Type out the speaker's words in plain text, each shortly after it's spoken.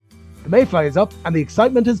The mayfly is up and the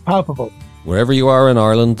excitement is palpable. Wherever you are in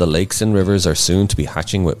Ireland, the lakes and rivers are soon to be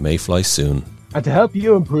hatching with mayfly soon. And to help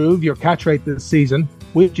you improve your catch rate this season,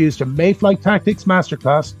 we've introduced a Mayfly Tactics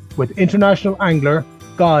Masterclass with international angler,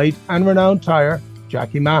 guide and renowned tyer,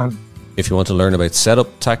 Jackie Mahan. If you want to learn about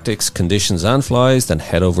setup, tactics, conditions and flies, then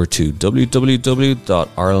head over to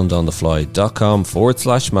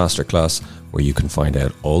www.irelandonthefly.com/masterclass, where you can find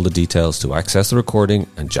out all the details to access the recording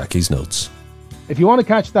and Jackie's notes. If you want to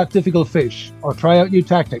catch that difficult fish or try out new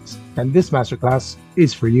tactics, then this masterclass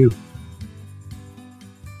is for you.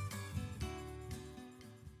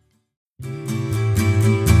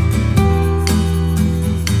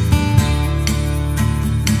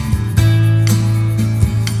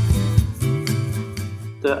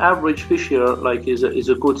 The average fish here, is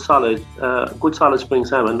a good solid spring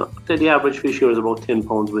salmon. The average fish here is about 10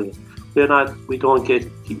 pounds weight. We're not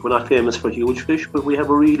famous for huge fish, but we have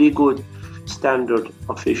a really good standard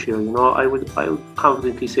of fish here. I would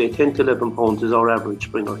confidently say 10 to 11 pounds is our average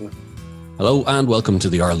springer here. Hello and welcome to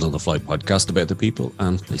the Ireland on the Fly podcast about the people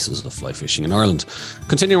and places of fly fishing in Ireland.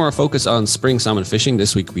 Continuing our focus on spring salmon fishing,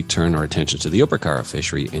 this week we turn our attention to the Upper Carra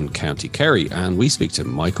fishery in County Kerry, and we speak to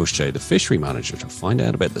Mike O'Shea, the fishery manager, to find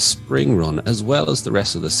out about the spring run as well as the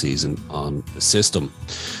rest of the season on the system.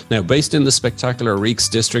 Now, based in the spectacular Reeks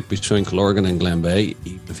district between Killorgan and Glenbeigh,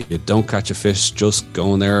 even if you don't catch a fish, just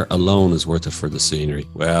going there alone is worth it for the scenery.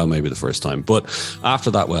 Well, maybe the first time, but after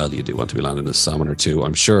that, well, you do want to be landing a salmon or two,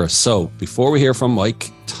 I'm sure. So before we hear from Mike,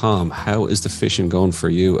 Tom, how is the fishing going for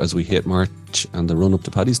you as we hit March and the run up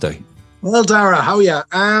to Paddy's Day? Well, Dara, how are you?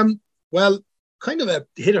 Well, kind of a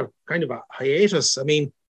hiatus. I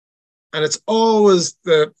mean, and it's always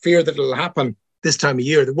the fear that it'll happen this time of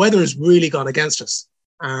year. The weather's really gone against us.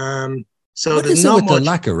 So what there's not not much. The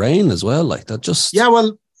lack of rain as well, like that. Just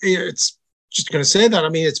it's just going to say that. I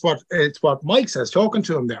mean, it's what Mike says. Talking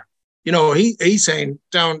to him there, he's saying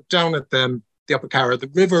down at the Upper Carra, the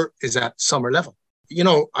river is at summer level.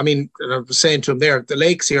 I mean, I was saying to him there, the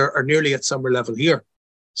lakes here are nearly at summer level here.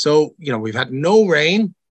 So, we've had no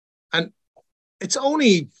rain, and it's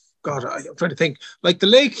only, God, I'm trying to think, like the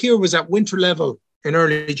lake here was at winter level in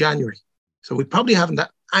early January. So we probably haven't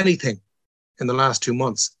had anything in the last 2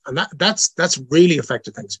 months. And that's really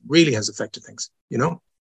affected things, really has affected things,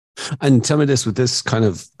 And tell me this, with this kind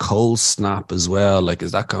of cold snap as well, like,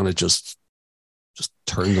 is that going to just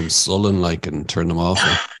turn them sullen, and turn them off?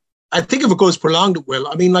 I think if it goes prolonged, it will.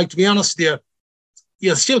 I mean, to be honest with you,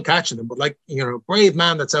 you're still catching them, but a brave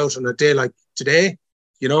man that's out on a day like today,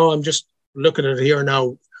 I'm just looking at it here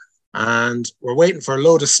now, and we're waiting for a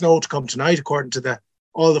load of snow to come tonight, according to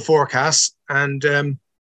all the forecasts. And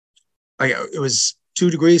it was 2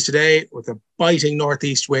 degrees today with a biting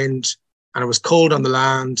northeast wind, and it was cold on the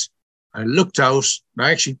land. I looked out,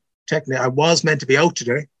 and technically, I was meant to be out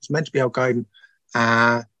today. I was meant to be out guiding.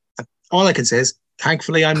 All I can say is,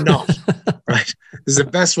 thankfully, I'm not. Right? This is the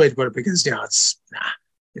best way to put it, because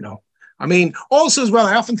I mean, also as well,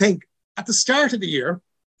 I often think at the start of the year,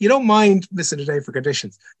 you don't mind missing a day for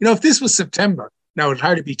conditions. If this was September, now it'd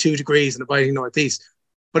hardly be 2 degrees and a biting northeast.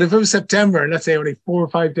 But if it was September and let's say only 4 or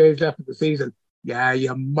 5 days left of the season, yeah,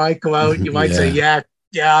 you might go out. You might say, yeah,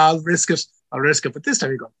 I'll risk it. But this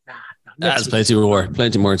time you go, nah. There's plenty more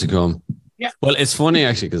to come. Yeah. Well, it's funny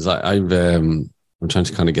actually, because I'm trying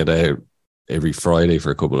to kind of get out every Friday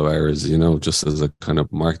for a couple of hours, just as a kind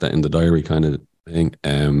of mark that in the diary kind of thing.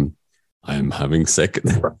 I'm having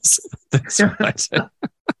second.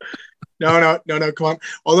 No, come on.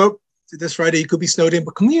 Although this Friday you could be snowed in,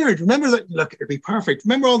 but come here. Remember that? Look, it'd be perfect.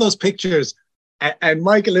 Remember all those pictures? And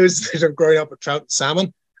Michael alludes to them growing up with trout and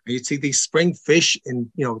salmon, and you'd see these spring fish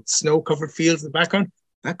in snow-covered fields in the background.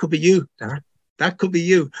 That could be you, Darren. That could be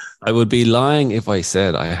you. I would be lying if I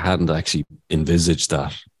said I hadn't actually envisaged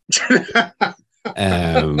that.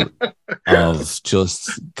 Of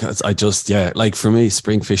just because for me,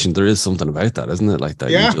 spring fishing, there is something about that, isn't it? Like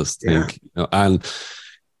that, you just think, and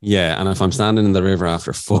if I'm standing in the river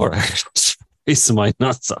after 4 hours, piece of my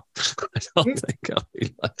nuts up, I don't think I'll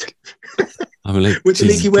be with the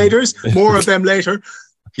leaky waders. More of them later.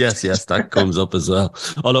 Yes, that comes up as well.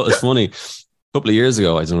 Although it's funny. A couple of years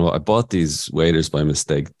ago, I don't know, I bought these waders by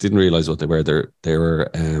mistake. Didn't realize what they were. They were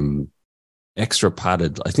extra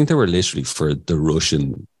padded. I think they were literally for the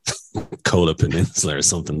Russian Kola Peninsula or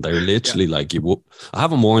something. They're literally I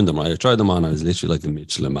haven't worn them. Right? I tried them on. I was literally like the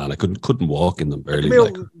Michelin man. I couldn't walk in them barely.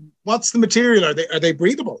 What's the material? Are they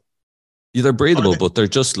breathable? Yeah, they're breathable, but they're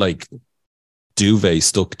just like duvet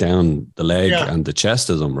stuck down the leg and the chest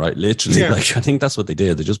of them, right? Literally, I think that's what they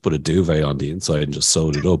did. They just put a duvet on the inside and just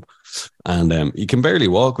sewed it up. And you can barely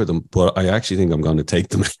walk with them, but I actually think I'm going to take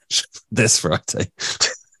them this Friday.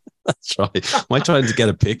 That's right. Might try to get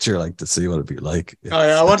a picture like to see what it'd be like. Oh,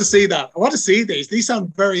 yeah, I want to see that. I want to see these. These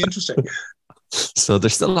sound very interesting. So they're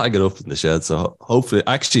still hanging up in the shed. So hopefully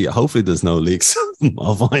there's no leaks.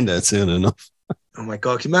 I'll find out soon enough. Oh my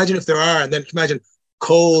God. Can you imagine if there are, and then can you imagine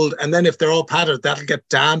cold, and then if they're all padded, that'll get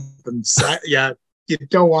damp and yeah, you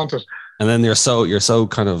don't want it. And then you're so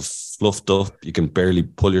kind of fluffed up, you can barely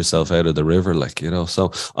pull yourself out of the river,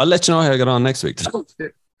 So I'll let you know how I get on next week.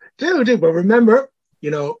 Do. But remember,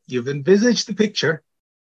 you've envisaged the picture,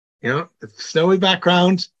 the snowy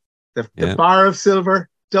background, the bar of silver,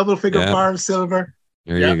 double figure bar of silver.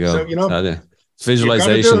 There you go. So,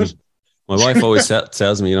 visualization. My wife always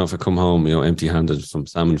tells me, if I come home, empty-handed from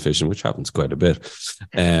salmon fishing, which happens quite a bit,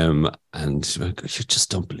 and she's like, you just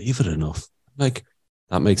don't believe it enough. Like,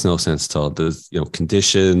 that makes no sense at all. There's,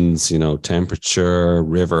 conditions, temperature,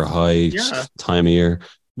 river height, time of year.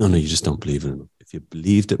 No, you just don't believe it enough. If you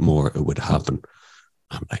believed it more, it would happen.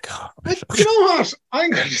 I'm like, you know what? I'm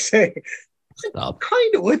going to say, I'm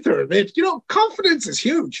kind of with her a bit. Confidence is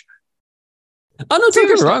huge. Oh, no, don't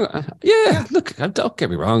get me wrong. Yeah, look, don't get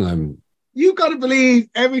me wrong. You got to believe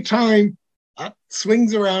every time that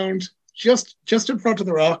swings around just in front of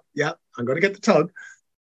the rock. Yeah, I'm going to get the tug.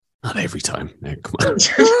 Not every time. No, come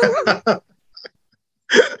on.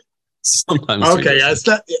 Sometimes. Okay,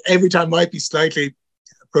 every time might be slightly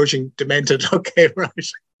approaching demented. Okay, right.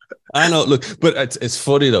 I know. Look, but it's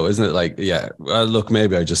funny though, isn't it? Like, look,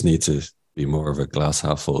 maybe I just need to be more of a glass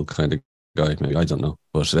half full kind of guy. Maybe, I don't know.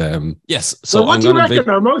 But yes. So what do you reckon?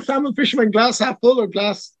 Are most salmon fishermen glass half full or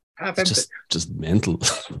glass half empty? Just mental.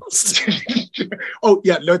 Oh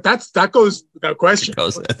yeah, look, that goes without question.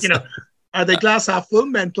 Are they glass half full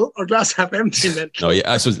mental or glass half empty mental? No,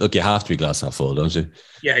 yeah. So look, you have to be glass half full, don't you?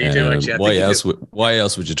 Yeah, you do. Actually, why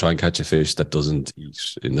else would you try and catch a fish that doesn't eat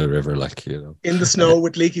in the river, in the snow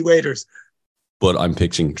with leaky waders? But I'm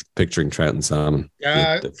picturing trout and salmon.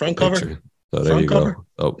 Yeah, front cover. So there you go.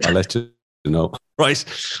 So I'll let you know. Right,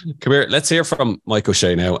 come here. Let's hear from Mike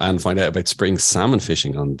O'Shea now and find out about spring salmon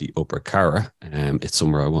fishing on the Upper Carra. It's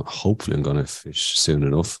somewhere hopefully I'm going to fish soon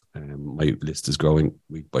enough. My list is growing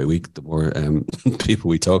week by week, the more people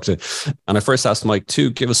we talk to. And I first asked Mike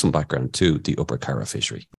to give us some background to the Upper Carra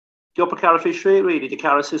fishery. The Upper Carra fishery, really, the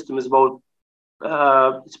Carra system is about,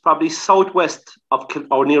 it's probably southwest of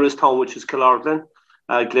our nearest town, which is Killorglin.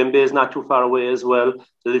 Glenbeigh is not too far away as well,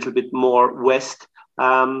 a little bit more west.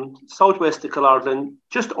 Southwest of Killorglin,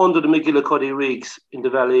 just under the McGillicuddy Reeks in the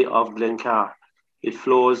valley of Glencar. It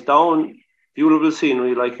flows down, beautiful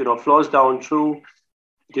scenery, flows down through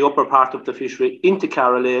the upper part of the fishery into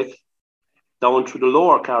Carra Lake, down through the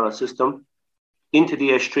lower Carra system, into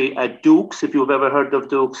the estuary at Dukes, if you've ever heard of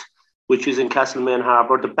Dukes, which is in Castlemaine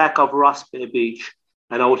Harbour, the back of Ross Bay Beach,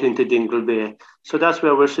 and out into Dingle Bay. So that's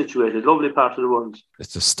where we're situated. Lovely part of the world.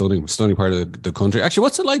 It's a stunning part of the country. Actually,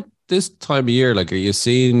 what's it like this time of year? Like, are you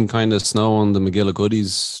seeing kind of snow on the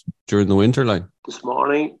McGillicuddies during the winter? Like this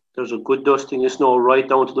morning, there's a good dusting of snow right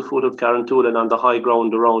down to the foot of Carrantoolan on the high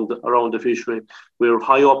ground around the fishery. We're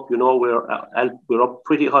high up, we're up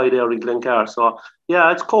pretty high there in Glencar. So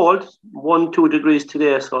yeah, it's cold, 1-2 degrees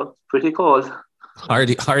today, so it's pretty cold.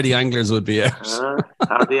 Hardy anglers would be out.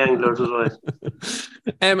 Hardy anglers is right.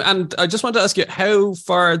 And I just want to ask you, how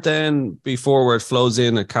far then before it flows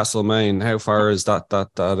in at Castlemaine, how far is that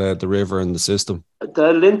the river and the system?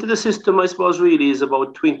 The length of the system, I suppose, really is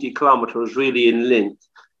about 20 kilometres really in length.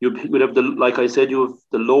 You would have like I said, you have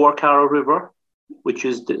the lower Carra River, which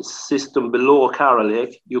is the system below Carra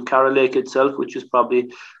Lake. You have Carra Lake itself, which is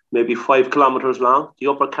probably maybe 5 kilometres long. The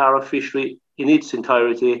Upper Carra fishery in its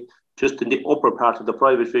entirety, just in the upper part of the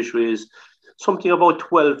private fishery, is something about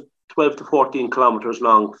 12 to 14 kilometres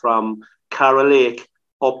long from Carra Lake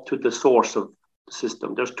up to the source of the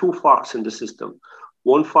system. There's 2 forks in the system.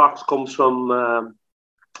 One fork comes from,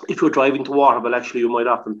 if you're driving to Waterville, actually, you might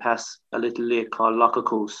often pass a little lake called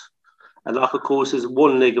Lochacoose. And Lochacoose is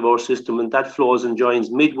one leg of our system, and that flows and joins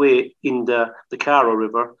midway in the Carra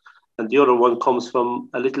River. And the other one comes from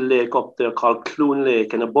a little lake up there called Clune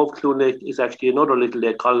Lake. And above Clune Lake is actually another little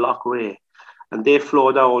lake called Loch Ray. And they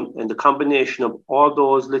flow down, and the combination of all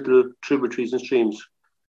those little tributaries and streams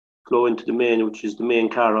flow into the main, which is the main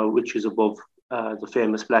Carra, which is above the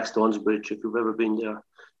famous Blackstones Bridge, if you've ever been there.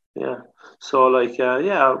 Yeah. So, like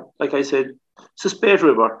I said, it's a spade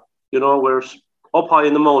river. We're up high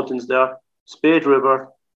in the mountains there. Spade River.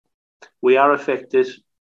 We are affected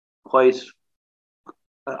quite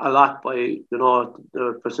a lot by,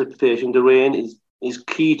 the precipitation. The rain is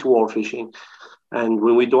key to our fishing. And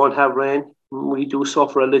when we don't have rain, we do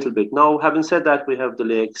suffer a little bit. Now, having said that, we have the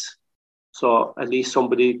lakes. So at least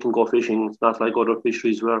somebody can go fishing. It's not like other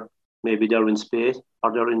fisheries where maybe they're in spate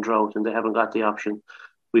or they're in drought and they haven't got the option.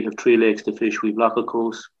 We have 3 lakes to fish. We've Loch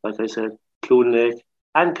Coos, like I said, Clune Lake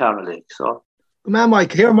and Cara Lake. So, Good man,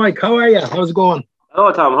 Mike. Here, Mike. How are you? How's it going?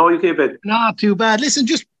 hello, Tom. How are you keeping? Not too bad. Listen,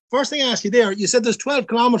 just first thing I ask you there, you said there's 12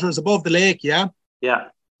 kilometres above the lake, yeah? Yeah.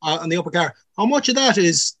 On the Upper Car. How much of that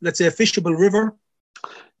is, let's say, a fishable river?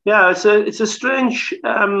 Yeah, it's a strange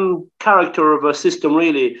character of a system,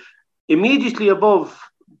 really. Immediately above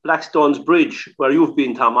Blackstone's Bridge, where you've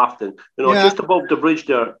been, Tom, often, just above the bridge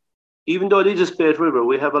there, even though it is a spate river,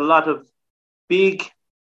 we have a lot of big,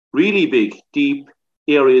 really big, deep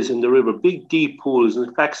areas in the river, big, deep pools.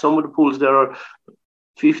 In fact, some of the pools there are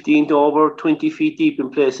 15 to over 20 feet deep in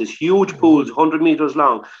places, huge pools, 100 meters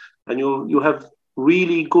long. And you have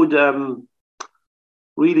really good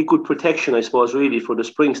protection, I suppose, really, for the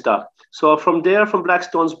spring stock. So from there, from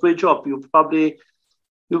Blackstone's Bridge up, you've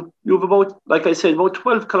about, like I said, about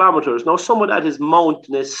 12 kilometres. Now, some of that is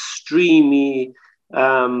mountainous, streamy,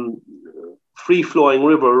 free-flowing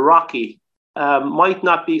river, rocky. Might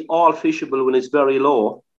not be all fishable when it's very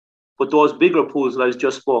low, but those bigger pools that I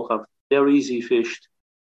just spoke of, they're easy fished,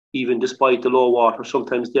 even despite the low water.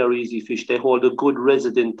 Sometimes they're easy fished. They hold a good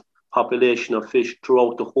resident population of fish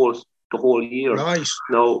throughout the whole year. Nice.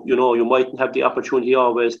 Now, you mightn't have the opportunity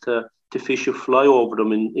always to fish a fly over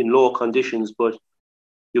them in low conditions, but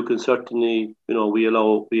you can certainly, we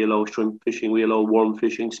allow shrimp fishing, we allow worm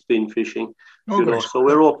fishing, spin fishing, so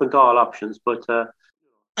we're open to all options. But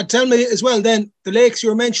and tell me as well, then, the lakes you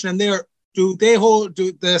were mentioning there, do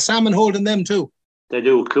the salmon hold in them too? They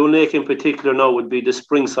do. Clune Lake in particular now would be the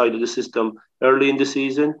spring side of the system. Early in the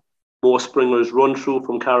season, most springers run through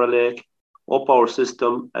from Cara Lake, up our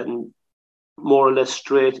system, and more or less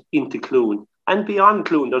straight into Clune. And beyond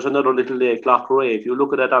Clune, there's another little lake, Loch Ray. If you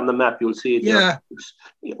look at that on the map, you'll see it there. It's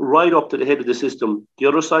right up to the head of the system. The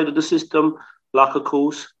other side of the system, Loch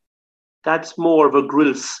Coos, that's more of a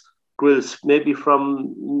grilse, maybe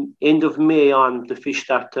from end of May on, the fish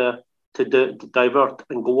start to divert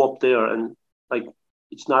and go up there. And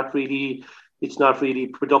it's not really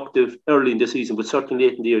productive early in the season, but certainly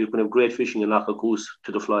late in the year, you can have great fishing in Loch Coos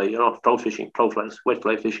to the fly, trout fishing, trout flies, wet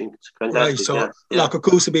fly fishing. It's fantastic. Right, so Loch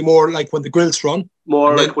Coos would be more like when the grills run.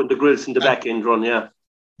 More like when the grills in the back end run, yeah.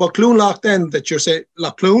 But Clune Loch then, that you're saying,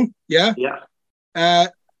 Loch Clune, yeah? Yeah.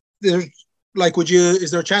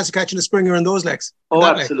 Is there a chance of catching a springer in those lakes? Oh,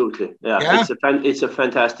 absolutely. Yeah. It's a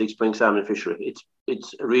fantastic spring salmon fishery.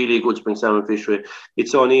 It's a really good spring salmon fishery.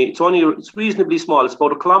 It's reasonably small. It's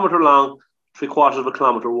about 1 kilometre long, 3/4 of a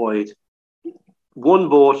kilometre wide. 1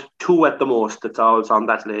 boat, 2 at the most. That's all it's on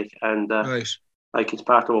that lake. And right. It's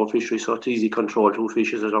part of our fishery, so it's easy control. 2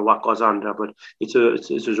 fishes or what goes on there. But it's a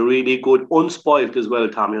really good, unspoilt as well,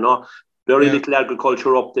 Tom. Very little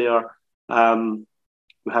agriculture up there.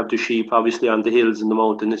 We have the sheep, obviously, on the hills and the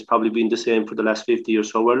mountain. It's probably been the same for the last 50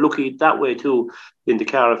 years. So we're lucky that way too. In the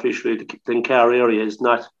Cara fishery, the Glencar area is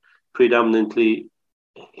not predominantly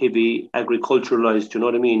heavy agriculturalized. You know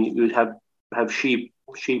what I mean? You'd have sheep.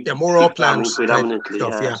 Yeah, more upland predominantly.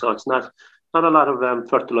 Stuff, So it's not a lot of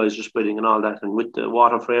fertilizer spreading and all that. And with the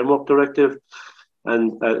water framework directive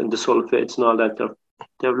and the sulfates and all that,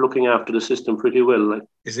 they're looking after the system pretty well.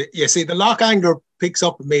 Is it? Yeah. See, the Loch angler picks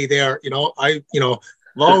up with me there.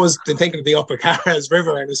 I've always been thinking of the Upper Cara as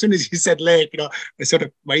river, and as soon as you said lake, I sort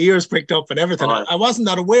of, my ears pricked up and everything. Right. I wasn't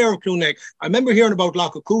that aware of Clune Lake. I remember hearing about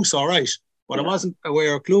Loch Coos, all right, but I wasn't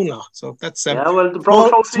aware of Clune Loch. So that's the brown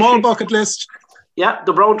trout small bucket list. Yeah,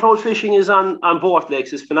 the brown trout fishing is on both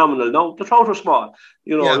lakes is phenomenal. Now the trout are small.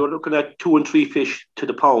 You're looking at 2 and 3 fish to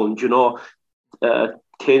the pound. 10,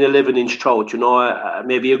 11-inch trout.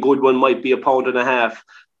 Maybe a good one might be 1.5 pounds.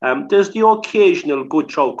 There's the occasional good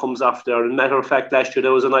trout comes off there. As a matter of fact, last year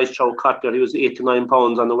there was a nice trout caught there. He was 8 to 9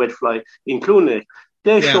 pounds on the wet fly in Clune Lake.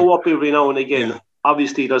 They show up every now and again. Yeah.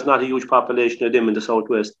 Obviously, there's not a huge population of them in the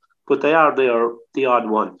southwest, but they are there, the odd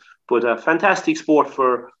one. But a fantastic sport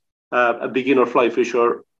for a beginner fly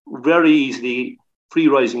fisher. Very easily free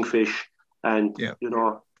rising fish, and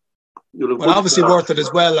obviously worth it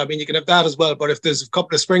as well. I mean, you can have that as well. But if there's a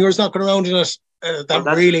couple of springers knocking around in it, that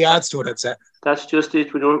really adds to it, I'd say. That's just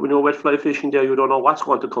it. When you're wet fly fishing there, you don't know what's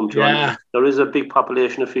going to come to. Yeah. There is a big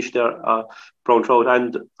population of fish there, brown trout,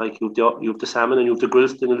 and you have the salmon and you have the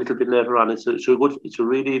grills then a little bit later on. It's a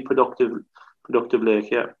really productive lake,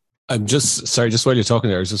 yeah. I'm just while you're talking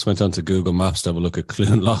there, I just went on to Google Maps to have a look at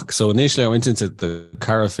Clune Loch. So initially I went into the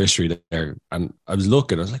Cara fishery there and I was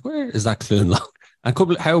like, where is that Clune Loch?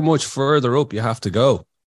 And how much further up you have to go.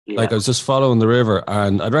 Yeah. I was just following the river,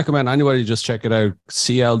 and I'd recommend anybody just check it out,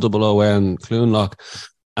 CLOON, Clune Loch,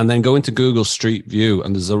 and then go into Google Street View,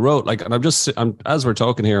 and there's a road, and I'm as we're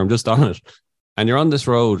talking here, I'm just on it, and you're on this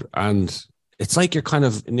road, and it's like you're kind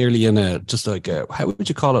of nearly in how would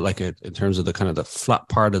you call it? In terms of the kind of the flat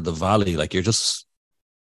part of the valley, like you're just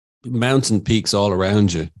mountain peaks all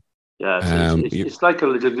around you. Yeah, it's like a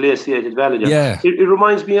little glaciated valley there. Yeah. It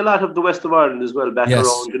reminds me a lot of the west of Ireland as well, back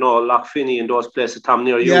around, Lough Finny and those places, Tom,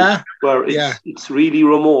 near you, where it's really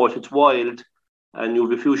remote, it's wild, and you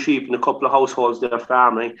have a few sheep and a couple of households there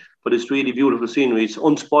farming, but it's really beautiful scenery. It's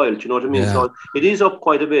unspoiled, you know what I mean? Yeah. So it is up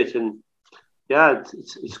quite a bit, and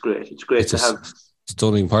it's great. It's great to have.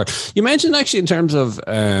 Stunning part. You mentioned actually in terms of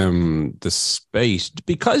the space,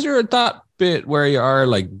 because you're at that bit where you are,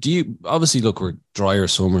 like, do you obviously look, we're drier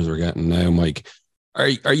summers we're getting now, Mike.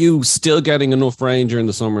 Are you still getting enough rain during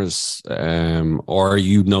the summers, or are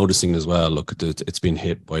you noticing as well? Look, it's been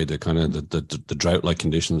hit by the kind of the drought-like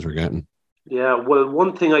conditions we're getting. Yeah, well,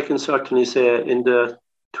 one thing I can certainly say in the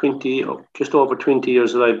just over 20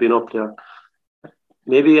 years that I've been up there.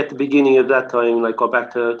 Maybe at the beginning of that time, like go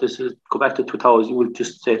back to 2000, we'll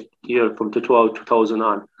just say year from 2000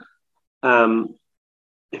 on.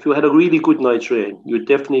 If you had a really good night's rain, you would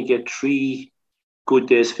definitely get 3 good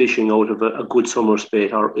days fishing out of a good summer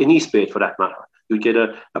spate, or any spate for that matter. You get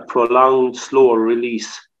a prolonged, slower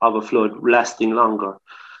release of a flood lasting longer.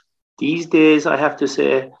 These days, I have to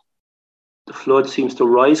say, the flood seems to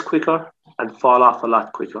rise quicker and fall off a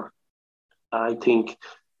lot quicker. I think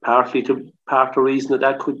part of the reason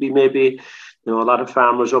that could be maybe, a lot of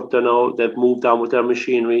farmers up there now, they've moved on with their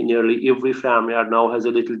machinery. Nearly every farmyard now has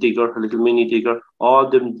a little digger, a little mini digger. All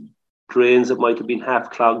the drains that might have been half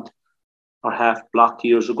clogged or half blocked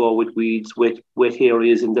years ago with weeds, wet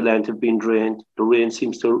areas in the land have been drained. The rain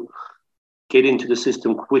seems to get into the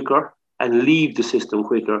system quicker and leave the system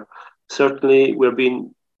quicker. Certainly,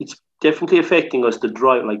 it's definitely affecting us. The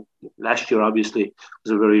dry, like last year, obviously,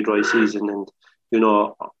 was a very dry season, and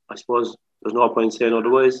I suppose there's no point saying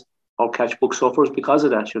otherwise. Our catch book suffers because of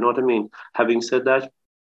that. You know what I mean? Having said that,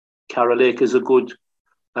 Carra Lake is a good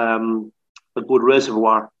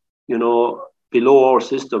reservoir, below our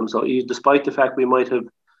system. So despite the fact we might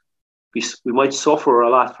suffer a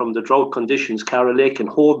lot from the drought conditions, Carra Lake can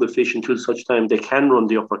hold the fish until such time they can run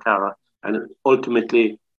the Upper Carra, and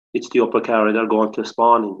ultimately it's the Upper Carra they're going to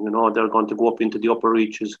spawn in. They're going to go up into the upper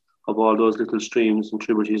reaches of all those little streams and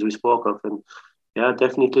tributaries we spoke of, and yeah,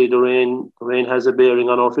 definitely the rain has a bearing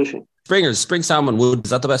on our fishing. Spring salmon wood, is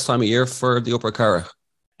that the best time of year for the Upper Carra?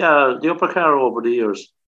 Yeah, the Upper Carra over the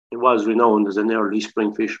years, it was renowned as an early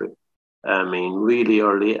spring fishery. I mean, really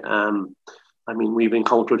early. We've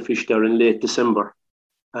encountered fish there in late December,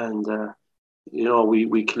 and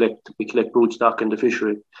we collect broodstock in the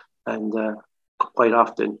fishery, and quite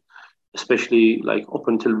often, especially like up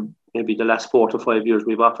until maybe the last 4 to 5 years,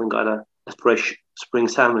 we've often got a fresh spring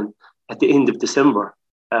salmon at the end of December,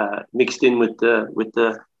 mixed in with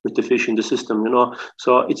the fish in the system,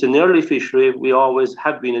 So it's an early fishery. We always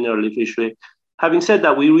have been an early fishery. Having said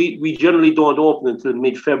that, we generally don't open until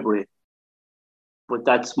mid-February, but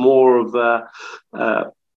that's more of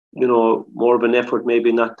an effort,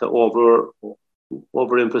 maybe not to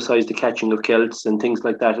overemphasize the catching of kelts and things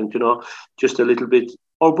like that, and just a little bit.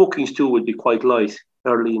 Our bookings too would be quite light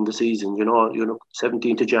early in the season.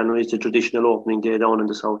 17th of January is the traditional opening day down in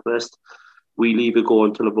the southwest. We leave it go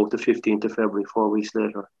until about the 15th of February, 4 weeks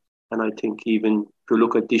later. And I think even if you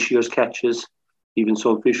look at this year's catches, even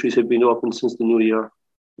some fisheries have been open since the new year.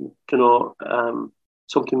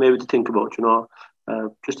 Something maybe to think about.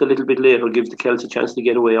 Just a little bit later gives the kelts a chance to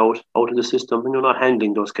get away out of the system, and you're not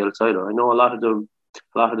handling those kelts either. I know a lot of them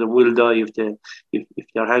will die if they're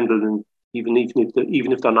handled, and even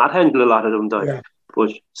if they're not handled, a lot of them die. Yeah.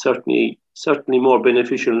 But certainly more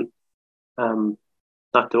beneficial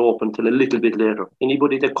not to open till a little bit later.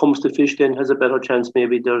 Anybody that comes to fish then has a better chance.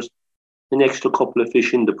 Maybe there's an extra couple of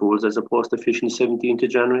fish in the pools as opposed to fishing 17th of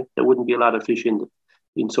January. There wouldn't be a lot of fish in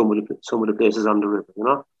some of the places on the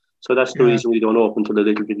river, So that's the reason we don't open till a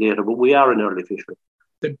little bit later. But we are an early fishery.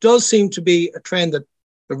 There does seem to be a trend that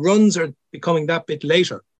the runs are becoming that bit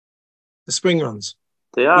later. The spring runs.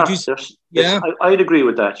 They are. I'd agree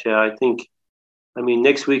with that. Yeah,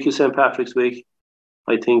 next week is St. Patrick's Week.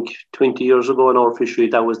 I think 20 years ago in our fishery,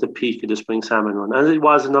 that was the peak of the spring salmon run. And it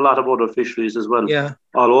was in a lot of other fisheries as well,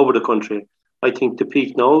 all over the country. I think the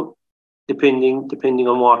peak now, depending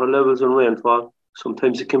on water levels and rainfall,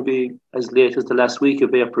 sometimes it can be as late as the last week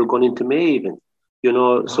of April going into May even.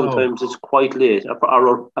 Sometimes it's quite late,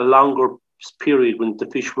 or a longer period when the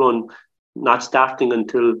fish run not starting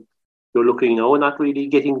until you're looking now, not really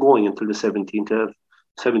getting going until the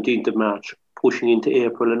 17th of March, pushing into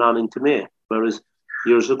April and on into May. Whereas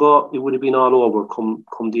years ago, it would have been all over come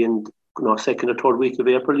the end, second or third week of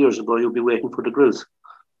April. Years ago, you'll be waiting for the grills.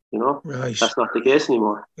 You know, Right. that's not the case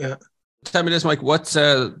anymore. Yeah. Tell me this, Mike. What's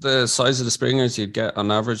the size of the springers you'd get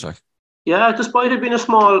on average? Like, Yeah, despite it being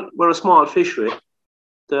we're a small fishery.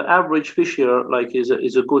 The average fish here, like, is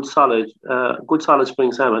a good solid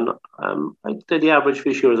spring salmon. I'd say the average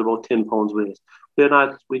fish here is about 10 pounds weight. We're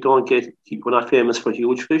not famous for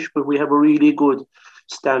huge fish, but we have a really good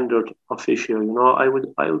standard of fish here. You know, I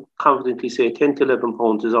would confidently say 10 to 11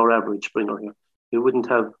 pounds is our average springer here. We wouldn't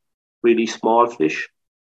have really small fish,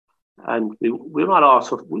 and we're not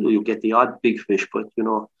also you get the odd big fish, but you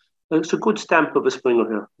know, it's a good stamp of a springer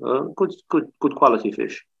here. Good quality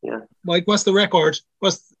fish. Yeah. Mike, what's the record?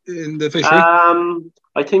 What's in the fishery?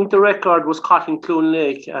 I think the record was caught in Clune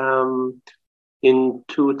Lake in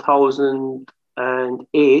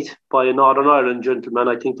 2008 by a Northern Ireland gentleman.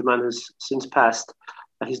 I think the man has since passed.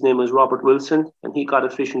 His name was Robert Wilson, and he got a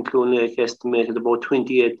fish in Clune Lake estimated about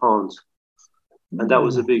 28 pounds. And that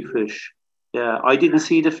was a big fish. Yeah, I didn't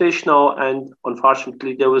see the fish now, and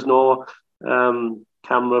unfortunately there was no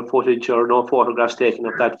camera footage or no photographs taken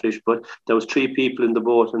of that fish, but there was 3 people in the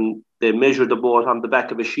boat, and they measured the boat on the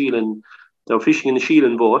back of a sheeling. They were fishing in a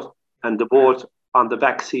sheeling boat, and the boat on the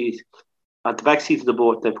back seat, at the back seat of the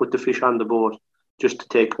boat, they put the fish on the boat just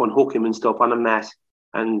to unhook him and stuff on a mat.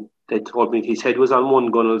 And they told me his head was on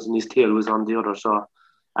one gunnels and his tail was on the other. So,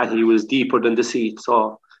 and he was deeper than the seat.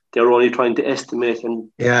 So they were only trying to estimate.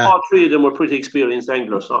 And all 3 of them were pretty experienced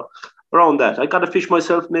anglers. So around that, I got a fish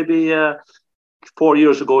myself maybe 4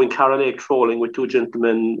 years ago in Carra Lake trolling with 2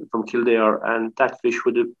 gentlemen from Kildare. And that fish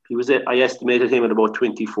I estimated him at about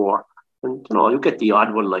 24. And you know, you get the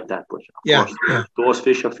odd one like that, but of course, those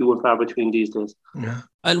fish are few and far between these days. Yeah.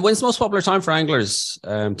 and when's the most popular time for anglers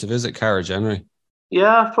to visit Carra generally?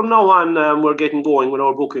 Yeah, from now on, we're getting going with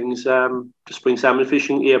our bookings. The spring salmon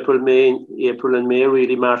fishing, April and May,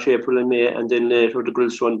 really March, April and May, and then later the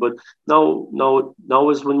grilse run. But now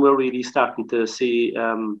is when we're really starting to see,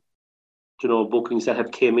 bookings that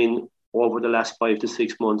have came in over the last 5 to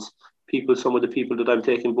 6 months. Some of the people that I'm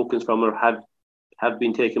taking bookings from have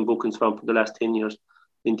been taking bookings from for the last 10 years.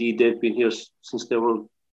 Indeed, they've been here since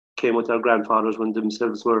came with their grandfathers when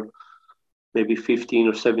themselves were maybe 15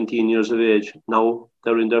 or 17 years of age. Now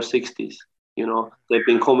they're in their 60s. You know, they've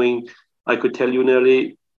been coming. I could tell you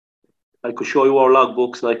I could show you our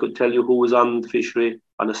logbooks, and I could tell you who was on the fishery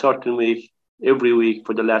on a certain week, every week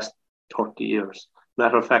for the last 30 years.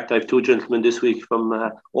 Matter of fact, I have 2 gentlemen this week from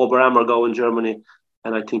Oberammergau in Germany,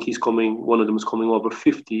 and I think one of them is coming over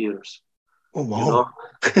 50 years. Oh, wow. You know?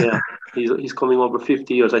 Yeah, he's coming over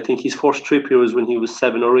 50 years. I think his first trip here was when he was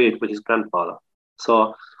 7 or 8 with his grandfather.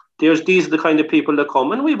 So these are the kind of people that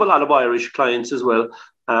come, and we have a lot of Irish clients as well.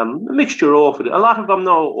 A mixture of it. A lot of them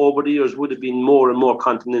now over the years would have been more and more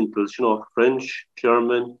continentals, you know, French,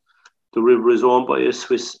 German. The river is owned by a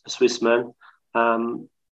Swiss man. And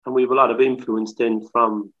we have a lot of influence then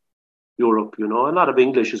from Europe, you know, a lot of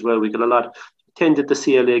English as well. We got a lot. Attended the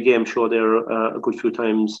CLA game show there a good few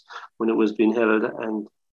times when it was being held, and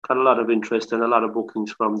got a lot of interest and a lot of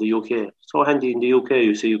bookings from the UK. So handy in the UK,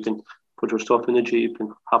 you see, you can put your stuff in a jeep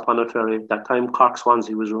and hop on a ferry. That time Cork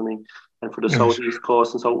Swansea was running, and for the southeast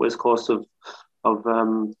coast and southwest coast of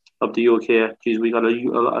the UK, geez, we got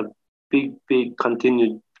a big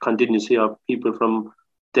contingency of people from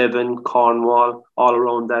Devon, Cornwall, all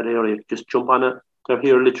around that area. Just jump on it. They're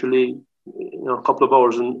here literally, you know, a couple of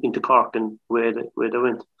hours into Cork and where they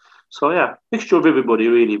went. So yeah, mixture of everybody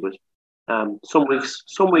really. But some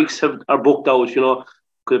weeks are booked out. You know,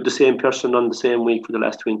 could have the same person on the same week for the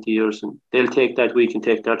last 20 years, and they'll take that week and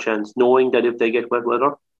take their chance, knowing that if they get wet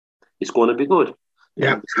weather, it's going to be good.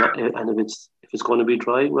 Yeah. And if it's going to be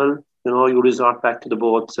dry, well, you know, you resort back to the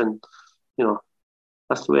boats, and you know,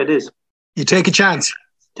 that's the way it is. You take a chance.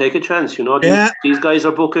 Take a chance. You know, these guys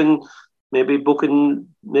are booking. Maybe booking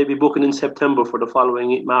in September for the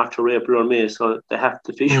following March or April or May. So they have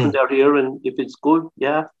to fish when they're here, and if it's good,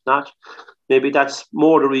 not. Maybe that's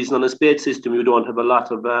more the reason on a spade system you don't have a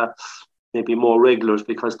lot of maybe more regulars,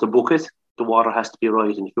 because to book it, the water has to be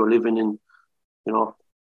right. And if you're living in, you know,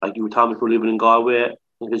 like you were telling me, if you're living in Galway,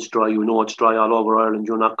 if it's dry, you know it's dry all over Ireland.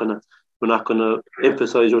 You're not gonna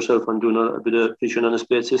emphasise yourself on doing a bit of fishing on a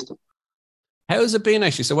spade system. How's it been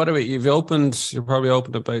actually? So what about you're probably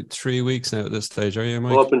opened about 3 weeks now at this stage, are you,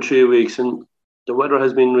 Mike? Open 3 weeks, and the weather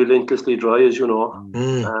has been relentlessly dry, as you know.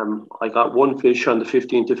 I got 1 fish on the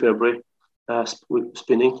 15th of February,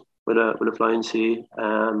 spinning with a flying sea,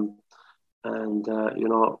 and you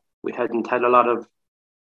know, we hadn't had a lot of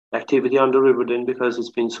activity on the river then because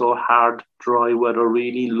it's been so hard, dry weather,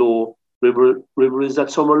 really low. River is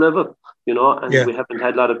at summer level, you know, and we haven't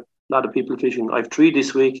had a lot of people fishing. I've 3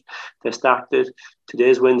 this week. They started,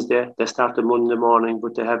 today's Wednesday, they started Monday morning,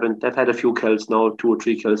 but they've had a few kelts now, 2 or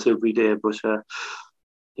 3 kelts every day, but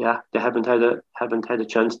they haven't had a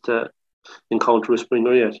chance to encounter a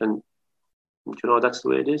springer yet, and that's the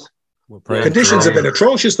way it is. Conditions have been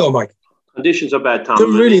atrocious though, Mike. Conditions are bad, Tom. They're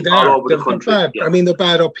really there. All over they're the country. bad. Yeah. I mean, they're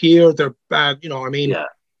bad up here. They're bad. Yeah.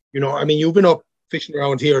 You've been up fishing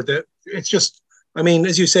around here. It's just,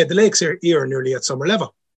 as you said, the lakes here are nearly at summer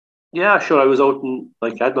level. Yeah, sure. I was out in I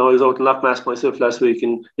was out in Loch Mask myself last week,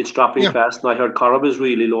 and it's dropping fast. And I heard Corrib is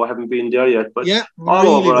really low. I haven't been there yet, but all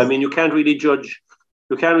really over. Low. You can't really judge.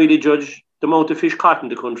 You can't really judge the amount of fish caught in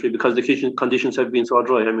the country because the conditions have been so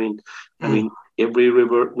dry. Nearly every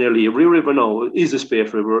river now is a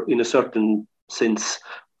spate river in a certain sense,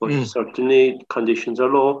 but certainly conditions are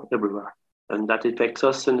low everywhere, and that affects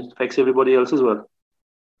us and it affects everybody else as well.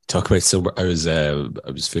 Talk about silver. I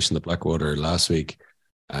was fishing the Blackwater last week,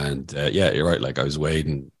 and you're right. Like I was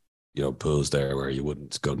wading, pools there where you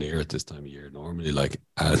wouldn't go near at this time of year normally. And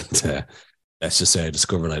let's just say I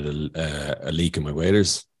discovered I had a leak in my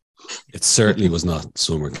waders. It certainly was not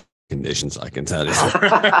summer conditions, I can tell you.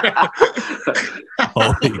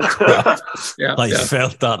 Holy crap. I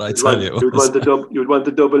felt that, I tell you. You'd want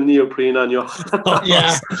the double neoprene on you.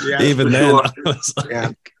 Even then, sure. I was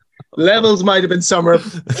like, levels might have been summer,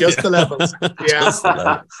 just the levels. Just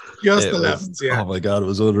the levels. Oh my God, it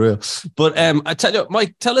was unreal. But I tell you,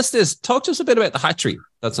 Mike, tell us this. Talk to us a bit about the hatchery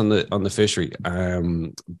that's on the fishery.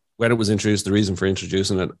 When it was introduced, the reason for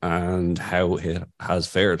introducing it, and how it has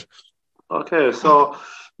fared. Okay, so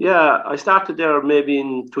I started there maybe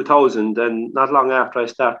in 2000, and not long after I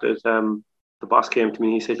started, the boss came to me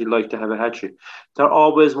and he said he'd like to have a hatchery. There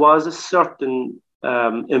always was a certain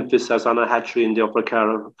emphasis on a hatchery in the Upper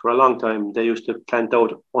Cara for a long time. They used to plant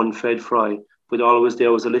out unfed fry, but always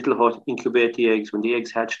there was a little hut, incubate the eggs. When the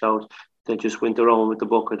eggs hatched out, they just went around with the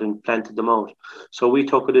bucket and planted them out. So we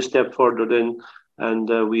took it a step further then,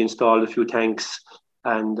 and we installed a few tanks,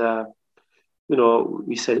 and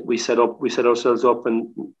we set ourselves up,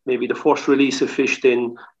 and maybe the first release of fish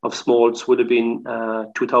then of smolts would have been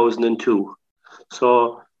 2002.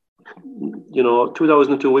 So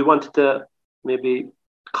 2002 we wanted to maybe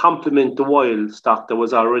complement the wild stock that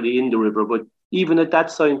was already in the river, but even at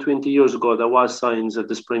that sign 20 years ago there was signs that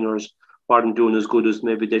the springers weren't doing as good as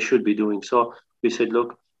maybe they should be doing. So we said,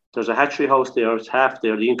 look, there's a hatchery house there, it's half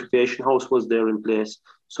there, the incubation house was there in place.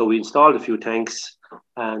 So we installed a few tanks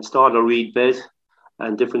and installed a reed bed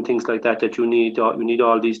and different things like that you need. You need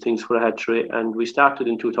all these things for a hatchery. And we started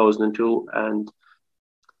in 2002 and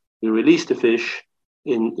we released the fish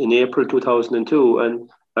in April 2002. And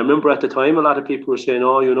I remember at the time a lot of people were saying,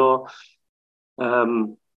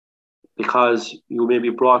 because you maybe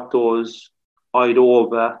brought those eyed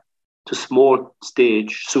over to small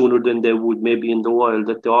stage sooner than they would maybe in the wild,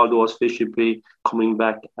 that all those fish would be coming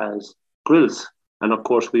back as grills. And of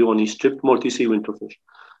course, we only stripped multi-sea winterfish.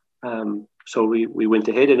 So we went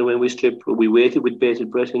ahead, and when we stripped, we waited with baited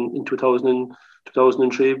breath in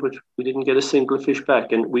 2003, but we didn't get a single fish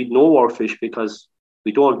back. And we know our fish because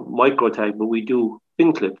we don't micro tag, but we do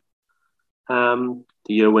fin clip. The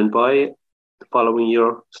year went by, the following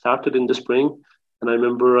year started in the spring. And I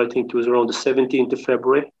remember, I think it was around the 17th of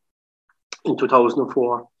February in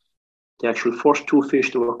 2004, the actual first 2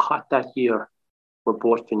 fish that were caught that year were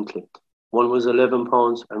both fin clipped. One was 11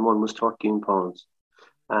 pounds and one was 13 pounds.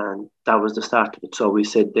 And that was the start of it. So we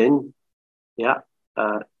said then,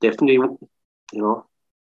 definitely,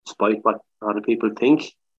 despite what other people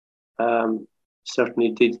think,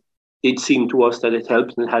 certainly did seem to us that it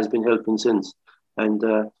helped, and it has been helping since. And,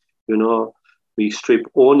 we strip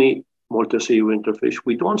only multi-sea winterfish.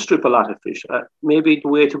 We don't strip a lot of fish. Maybe the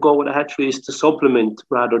way to go with a hatchery is to supplement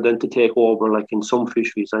rather than to take over, like in some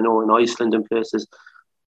fisheries. I know in Iceland and places,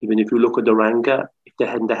 even if you look at the Ranga, if they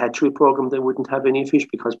hadn't the hatchery program, they wouldn't have any fish,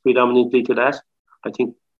 because predominantly to that, I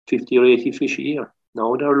think 50 or 80 fish a year.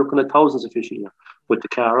 Now they're looking at thousands of fish a year. With the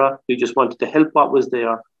Cara, we just wanted to help what was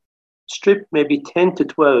there. Strip maybe 10 to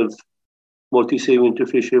 12 multi-sea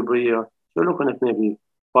winterfish every year. You're looking at maybe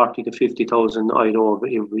 40 to 50,000 eyed over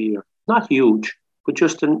every year. Not huge, but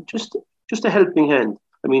just a helping hand.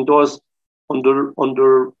 I mean, those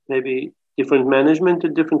under maybe different management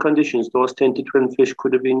and different conditions, those 10 to 12 fish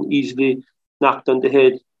could have been easily knocked on the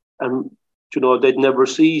head, and they'd never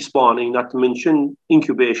see spawning, not to mention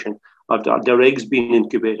incubation of their eggs being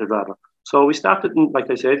incubated rather. So we started, like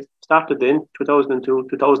I said, then 2002,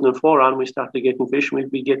 2004 on, we started getting fish. We've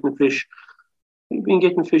been getting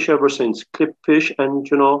fish ever since, clipped fish, and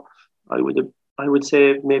I would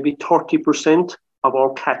say maybe 30% of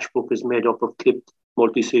our catch book is made up of clipped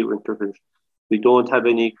multi-sea winterfish. We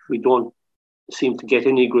don't seem to get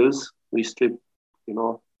any grills. We strip,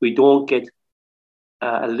 we don't get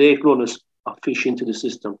a late runners of fish into the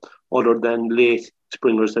system other than late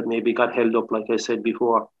springers that maybe got held up, like I said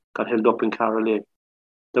before, got held up in Cara Lake.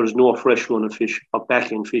 There's no fresh run of fish or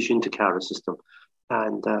back-end fish into Cara system.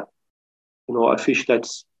 And, a fish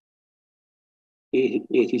that's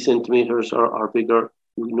 80 centimeters or bigger,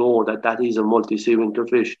 we know that is a multi-sea winter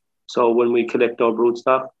fish. So when we collect our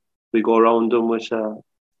broodstock, we go around them with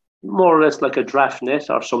more or less like a draft net,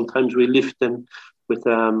 or sometimes we lift them with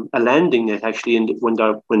a landing net. Actually, when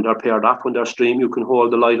they're paired off, when they're stream, you can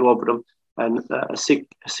hold the light over them. And a sick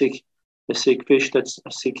fish, that's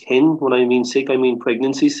a sick hen. When I mean sick, I mean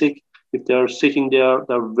pregnancy sick. If they're sitting there,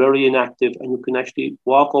 they're very inactive, and you can actually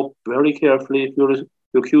walk up very carefully if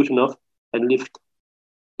you're cute enough and lift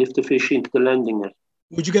the fish into the landing net.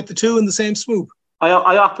 Would you get the two in the same swoop?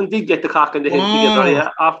 I often did get the cock and the hen together. Yeah,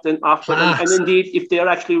 often, and indeed, if they're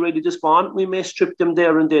actually ready to spawn, we may strip them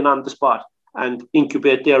there and then on the spot and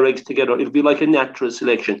incubate their eggs together. It'll be like a natural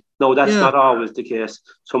selection. No, that's not always the case.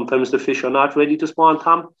 Sometimes the fish are not ready to spawn,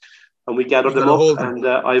 Tom, and we gather them up. And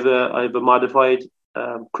I have a modified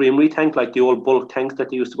creamery tank, like the old bulk tanks that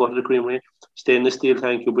they used to go to the creamery. Stainless steel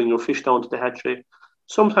tank. You bring your fish down to the hatchery.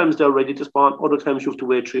 Sometimes they're ready to spawn. Other times you have to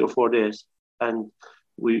wait 3 or 4 days. And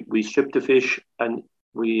we strip the fish, and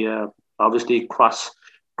we obviously cross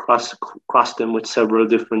them with several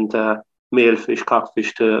different male fish,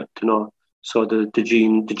 cockfish to know. So the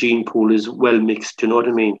gene pool is well mixed. You know what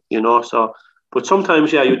I mean? So, but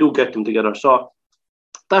sometimes you do get them together. So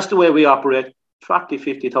that's the way we operate.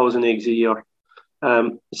 50,000 eggs a year.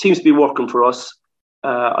 It seems to be working for us.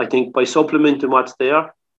 I think by supplementing what's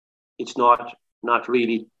there, it's not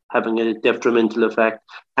really having a detrimental effect.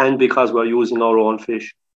 And because we're using our own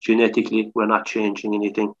fish, genetically, we're not changing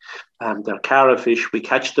anything. They're Cara fish. We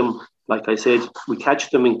catch them, like I said, we catch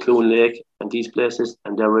them in Clune Lake and these places,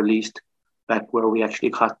 and they're released back where we actually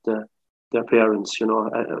caught their parents.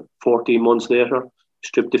 14 months later,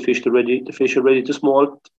 strip the fish. The fish are ready to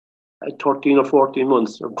smolt at 13 or 14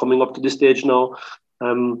 months. I'm coming up to this stage now.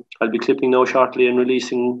 I'll be clipping now shortly and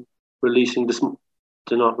releasing the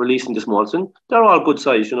releasing the smolts, and they're all good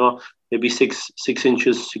size, maybe 6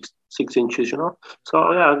 inches, 6 inches,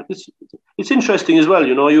 So yeah, it's interesting as well,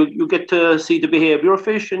 You get to see the behaviour of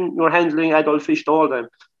fish, and you're handling adult fish all the time,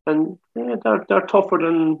 and they're tougher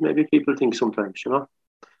than maybe people think sometimes,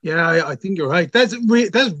 Yeah, I think you're right. That's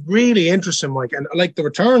really interesting, Mike, and like the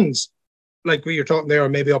returns, like what you're talking there, are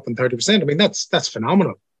maybe up in 30%. I mean, that's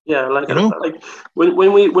phenomenal. Yeah, like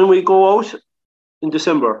when we go out in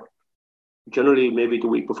December. Generally, maybe the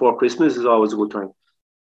week before Christmas is always a good time.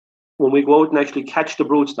 When we go out and actually catch the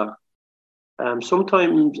broodstock,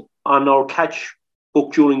 sometimes on our catch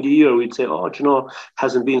book during the year, we'd say,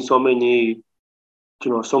 hasn't been so many,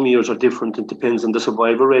 some years are different. It depends on the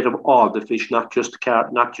survival rate of all the fish, not just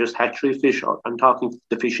hatchery fish. I'm talking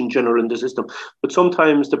the fish in general in the system. But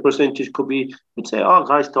sometimes the percentage could be, we'd say,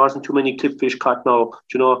 guys, there aren't too many clip fish caught now.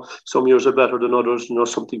 Some years are better than others.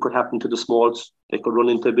 Something could happen to the smolts. They could run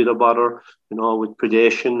into a bit of bother, with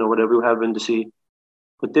predation or whatever you have in the sea.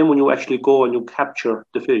 But then when you actually go and you capture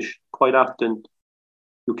the fish, quite often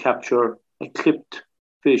you capture a clipped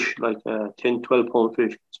fish, like a 10, 12-pound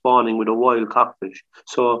fish spawning with a wild cockfish.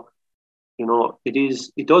 So,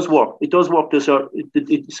 it does work. It does work.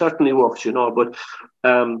 It certainly works, but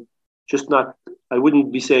just not, I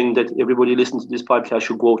wouldn't be saying that everybody listening to this podcast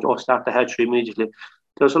should go out or start the hatchery immediately.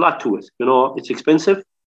 There's a lot to it. It's expensive.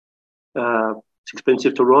 It's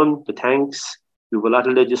expensive to run the tanks. You have a lot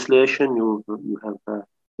of legislation. You have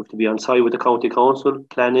to be on site with the county council,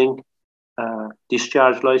 planning,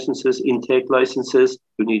 discharge licenses, intake licenses.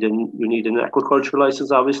 You need an aquaculture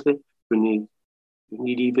license, obviously. You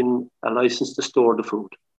need even a license to store the food.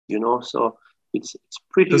 So it's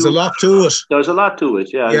pretty. There's a lot to it. There's a lot to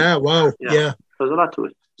it. Yeah. Yeah. Wow. Yeah. There's a lot to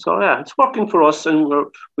it. So yeah, it's working for us, and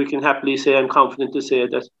we can happily say, I'm confident to say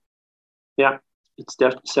that. Yeah, it's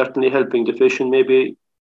certainly helping the fish, and maybe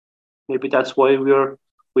that's why we are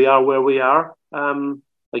where we are.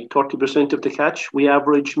 Like 30% of the catch, we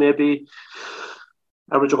average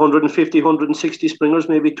 150, 160 springers,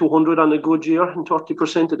 maybe 200 on a good year, and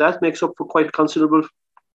 30% of that makes up for quite a considerable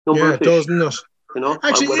number of fish. Doesn't it?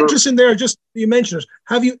 Actually, interesting there, just you mentioned it.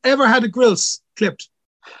 Have you ever had a grills clipped?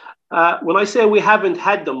 When I say we haven't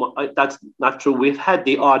had them, that's not true. We've had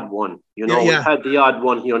the odd one, We've had the odd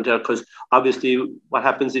one here and there, because obviously what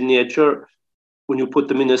happens in nature, when you put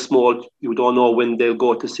them in a smolt, you don't know when they'll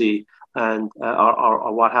go to sea. And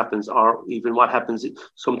or what happens, or even what happens.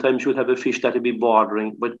 Sometimes you'll have a fish that'll be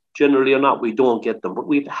bordering, but generally or not, we don't get them. But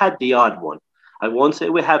we've had the odd one. I won't say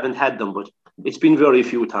we haven't had them, but it's been very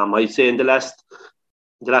few, Tom. I'd say in the last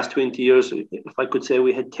 20 years, if I could say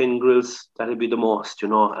we had 10 grills, that'd be the most,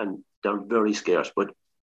 and they're very scarce, but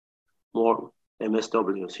more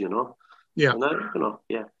MSWs, Yeah. And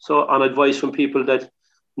yeah. So on advice from people that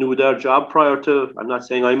knew their job prior to, I'm not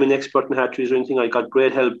saying I'm an expert in hatcheries or anything, I got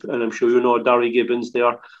great help, and I'm sure Dorry Gibbons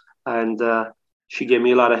there, and she gave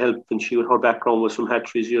me a lot of help, and her background was from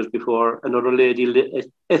hatcheries years before. Another lady,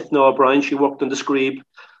 Ethna O'Brien, she worked on the Screeb,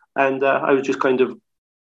 and I was just kind of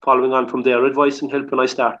following on from their advice and help when I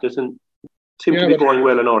started, and it seemed to be going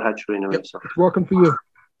well in our hatchery anyway. Yep, so it's working for you.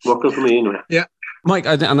 Working for me anyway. Yeah. Mike,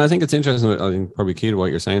 and I think it's interesting. I think probably key to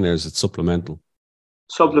what you're saying there is it's supplemental.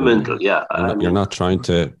 Supplemental, yeah. You're not trying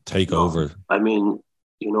to take over. I mean,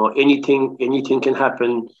 anything can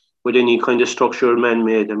happen with any kind of structure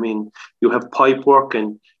man-made. I mean, you have pipe work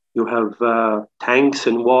and you have tanks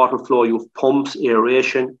and water flow. You have pumps,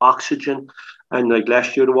 aeration, oxygen. And like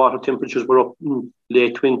last year, the water temperatures were up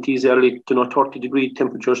late 20s, early 30-degree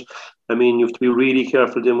temperatures. I mean, you have to be really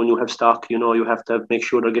careful then when you have stock. You have to make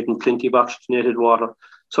sure they're getting plenty of oxygenated water.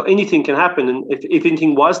 So anything can happen. And if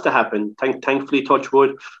anything was to happen, thankfully, touch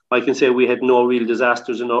wood, I can say we had no real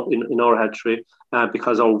disasters in our hatchery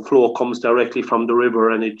because our flow comes directly from the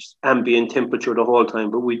river and it's ambient temperature the whole time.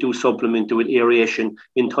 But we do supplement it with aeration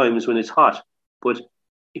in times when it's hot. But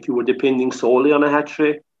if you were depending solely on a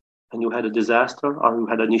hatchery, and you had a disaster or you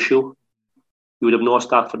had an issue, you would have no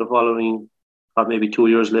stock for the following, or maybe 2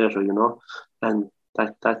 years later, and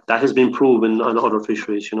that has been proven on other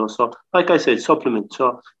fisheries, So, like I said, supplement.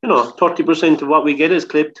 So, 30% of what we get is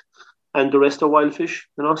clipped, and the rest are wild fish,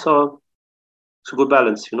 So it's a good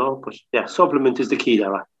balance, But yeah, supplement is the key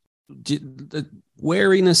there. The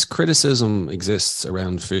wariness criticism exists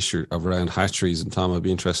around around hatcheries, and Tom, I'd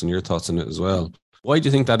be interested in your thoughts on it as well. Why do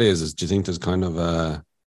you think that is? Do you think there's kind of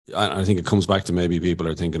I think it comes back to maybe people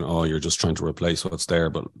are thinking, oh, you're just trying to replace what's there.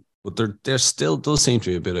 But there still does seem to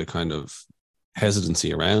be a bit of kind of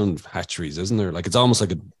hesitancy around hatcheries, isn't there? Like, it's almost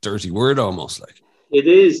like a dirty word, almost like. It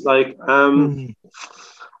is like, I'd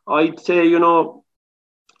say,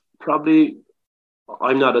 probably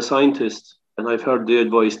I'm not a scientist, and I've heard the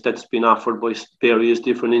advice that's been offered by various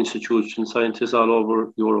different institutes and scientists all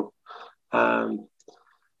over Europe. I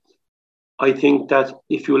think that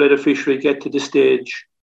if you let a fishery get to the stage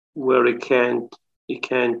where it can't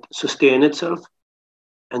sustain itself,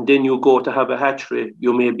 and then you go to have a hatchery,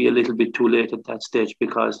 you may be a little bit too late at that stage,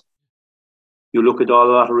 because you look at a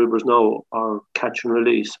lot of rivers now are catch and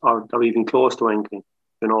release, or they're even close to angling.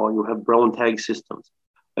 You have brown tag systems.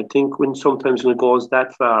 I think sometimes when it goes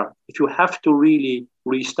that far, if you have to really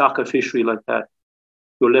restock a fishery like that,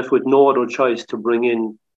 you're left with no other choice to bring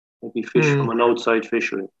in maybe fish from an outside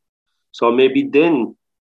fishery. So maybe then,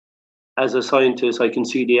 as a scientist, I can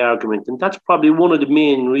see the argument. And that's probably one of the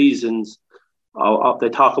main reasons they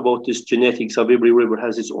talk about this genetics of every river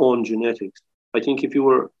has its own genetics. I think if you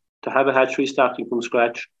were to have a hatchery starting from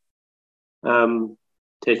scratch,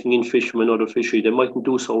 taking in fish from another fishery, they mightn't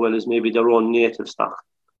do so well as maybe their own native stock.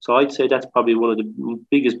 So I'd say that's probably one of the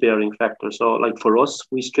biggest bearing factors. So like for us,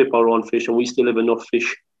 we strip our own fish and we still have enough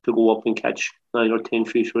fish to go up and catch 9 or 10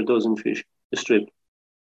 fish or a dozen fish to strip.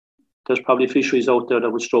 There's probably fisheries out there that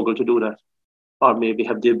would struggle to do that, or maybe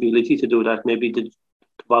have the ability to do that. Maybe the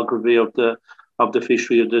topography of the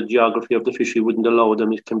fishery or the geography of the fishery wouldn't allow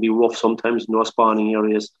them. It can be rough sometimes in those spawning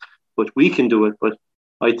areas, but we can do it. But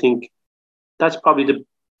I think that's probably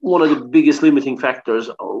one of the biggest limiting factors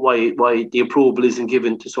why the approval isn't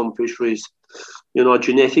given to some fisheries.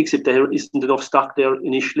 Genetics, if there isn't enough stock there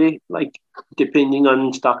initially, like depending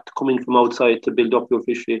on stock to come in from outside to build up your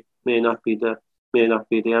fishery may not be the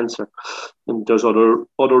answer. And there's other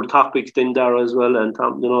topics in there as well, and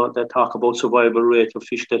that talk about survival rate of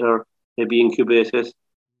fish that are maybe incubated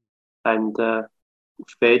and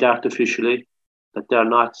fed artificially, that they're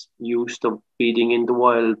not used to feeding in the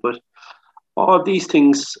wild. But all these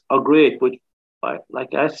things are great, but I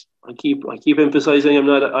keep emphasizing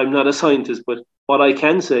I'm not a scientist, but what I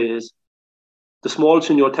can say is the smolts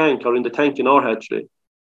in your tank or in the tank in our hatchery,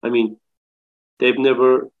 I mean, they've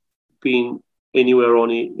never been anywhere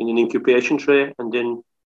only in an incubation tray and then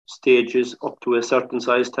stages up to a certain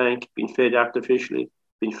size tank, being fed artificially,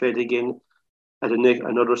 being fed again at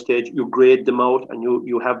another stage. You grade them out and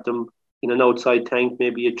you have them in an outside tank,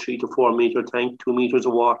 maybe a 3 to 4 meter tank, 2 meters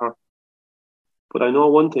of water. But I know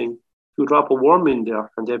one thing, if you drop a worm in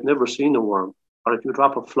there and they've never seen a worm, or if you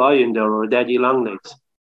drop a fly in there or a daddy longlegs,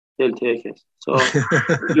 they'll take it. So,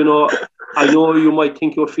 I know you might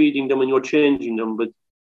think you're feeding them and you're changing them, but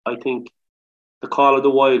I think the call of the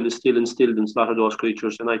wild is still instilled in a lot of those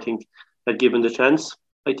creatures. And I think that given the chance,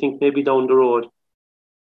 I think maybe down the road,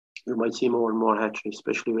 you might see more and more hatcheries,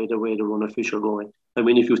 especially with the way the run of fish are going. I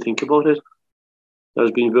mean, if you think about it,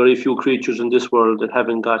 there's been very few creatures in this world that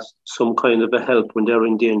haven't got some kind of a help when they're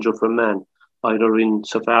in danger from man, either in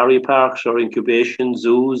safari parks or incubation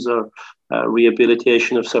zoos or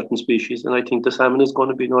rehabilitation of certain species. And I think the salmon is going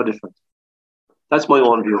to be no different. That's my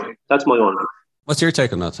own view. What's your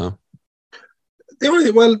take on that, Tom?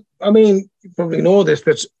 Well, I mean, you probably know this,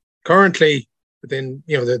 but currently within,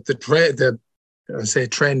 the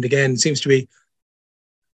trend again seems to be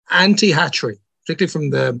anti-hatchery,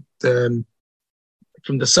 particularly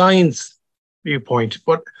from the science viewpoint.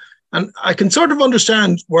 And I can sort of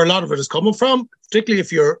understand where a lot of it is coming from, particularly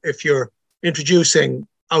if you're introducing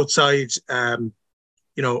outside,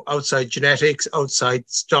 outside genetics, outside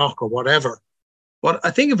stock or whatever. But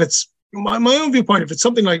I think if it's my own viewpoint, if it's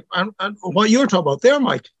something like and what you're talking about there,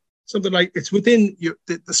 Mike, something like it's within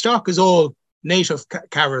the stock is all native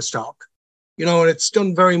Cara stock, and it's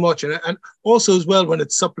done very much, and also as well when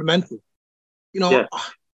it's supplemental, Yeah.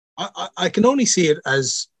 I can only see it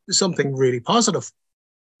as something really positive.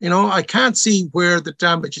 I can't see where the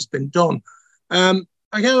damage has been done. I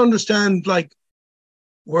can't understand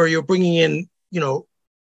where you're bringing in, brood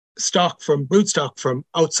stock from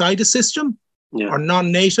outside the system, or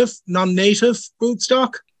non-native brood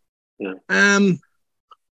stock. Yeah.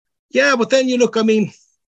 But then you look. I mean,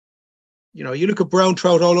 you look at brown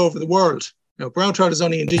trout all over the world. Brown trout is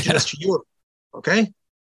only indigenous to Europe. Okay.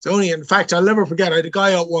 It's only, in fact, I'll never forget, I had a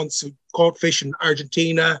guy out once who caught fish in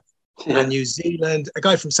Argentina and New Zealand, a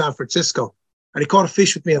guy from San Francisco, and he caught a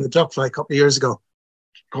fish with me on the duck fly a couple of years ago.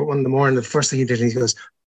 Caught one in the morning, the first thing he did, he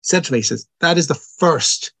said to me, that is the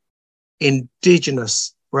first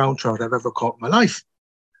indigenous brown trout I've ever caught in my life.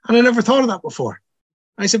 And I never thought of that before.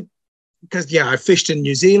 I said, because, I fished in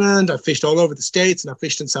New Zealand, I fished all over the States, and I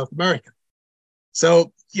fished in South America.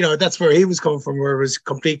 So, that's where he was coming from, where it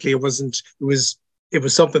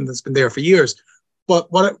was something that's been there for years. But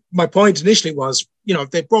my point initially was,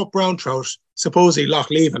 they brought brown trout, supposedly Loch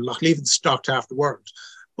Leven stocked half the world.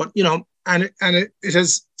 But, and it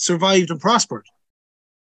has survived and prospered.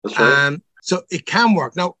 That's right. So it can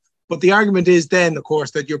work. Now, but the argument is then, of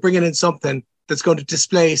course, that you're bringing in something that's going to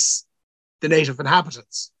displace the native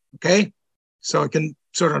inhabitants. Okay? So I can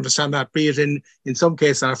sort of understand that, be it in some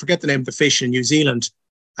cases, and I forget the name of the fish in New Zealand,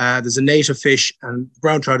 there's a native fish, and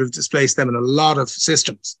brown trout have displaced them in a lot of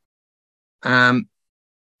systems.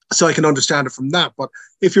 So I can understand it from that. But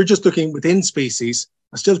if you're just looking within species,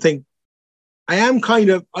 I still think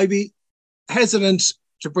I'd be hesitant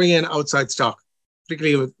to bring in outside stock,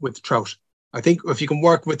 particularly with trout. I think if you can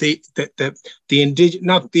work with the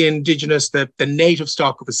native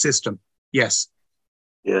stock of a system, yes.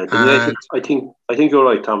 Yeah, I think you're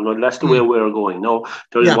right, Tom. No, that's the way we're going. No,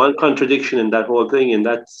 there is one contradiction in that whole thing, and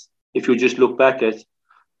that's if you just look back at,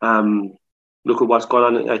 look at what's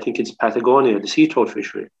going on. I think it's Patagonia, the sea trout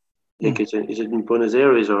fishery. I think is it in Buenos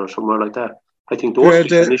Aires or somewhere like that. I think those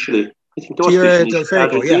fish initially. I think those fish initially,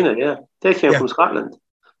 Argentina, they came from Scotland.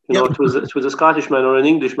 It was a Scottishman or an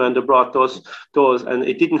Englishman that brought those, and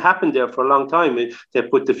it didn't happen there for a long time. They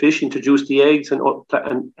put the fish, introduced the eggs, and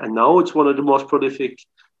now it's one of the most prolific.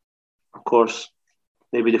 Of course,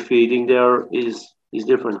 maybe the feeding there is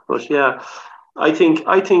different, but I think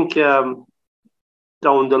down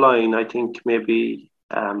the line, I think maybe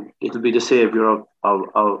it'll be the savior of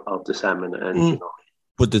the salmon, and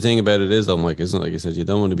But the thing about it is, though, Mike, isn't it? Like you said, you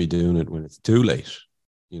don't want to be doing it when it's too late.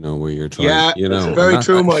 Where you're trying, very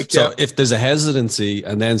true, Mike. So if there's a hesitancy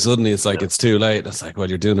and then suddenly it's like it's too late, it's like, well,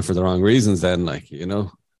 you're doing it for the wrong reasons then, well,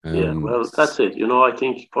 that's it. I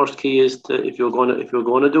think first key is if you're going to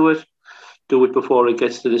do it before it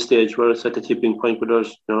gets to the stage where it's at the tipping point where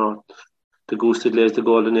there's, the goose that lays the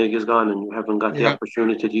golden egg is gone and you haven't got the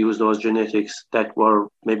opportunity to use those genetics that were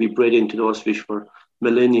maybe bred into those fish for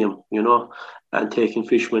millennium, and taking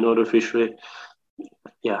fish from another fishery.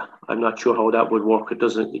 Yeah, I'm not sure how that would work. It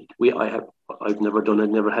doesn't. I've never done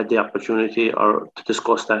it. Never had the opportunity or to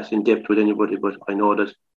discuss that in depth with anybody. But I know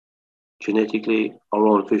that genetically, our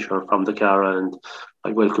own fish are from the Cara, and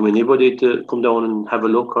I welcome anybody to come down and have a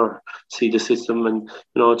look or see the system. And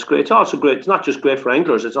it's great. It's also great. It's not just great for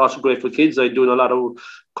anglers. It's also great for kids. I'm doing a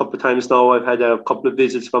couple of times now. I've had a couple of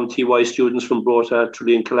visits from TY students from Brota,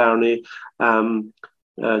 Tralee and Killarney.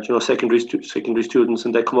 Secondary students,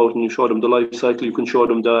 and they come out and you show them the life cycle. You can show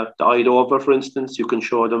them the eyed over, for instance. You can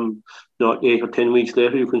show them, 8 or 10 weeks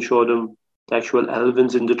later, you can show them the actual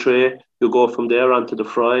alevins in the tray. You go from there onto the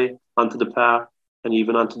fry, onto the par, and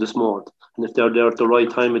even onto the small. And if they're there at the right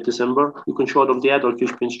time in December, you can show them the adult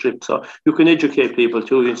fish pin strip. So you can educate people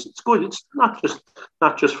too. It's good. It's not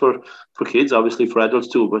just for kids, obviously for adults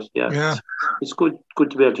too. But it's good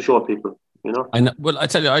to be able to show people. You know. I know. Well, I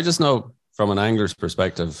tell you, I just know from an angler's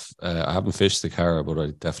perspective. I haven't fished the Cara, but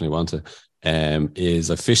I definitely want to. Is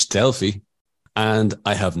I fished Delphi, and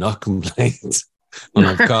I have not complained. And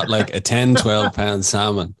I've got like a 10, 12 pound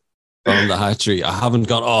salmon from the hatchery. I haven't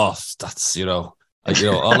got off. That's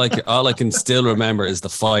all I can still remember is the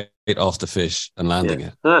fight off the fish and landing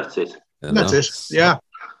it. That's it. That's it. Yeah.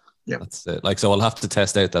 That's it. Like, so I'll have to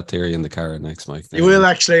test out that theory in the car next, Mike. You will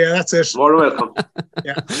actually. Yeah, that's it. More welcome.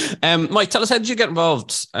 Mike, tell us, how did you get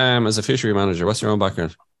involved as a fishery manager? What's your own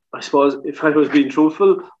background? I suppose if I was being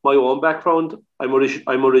truthful, my own background, I'm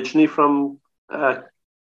originally from a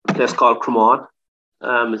place called Cremon.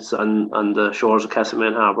 It's on the shores of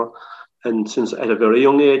Castlemaine Harbour. And since at a very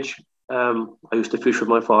young age, I used to fish with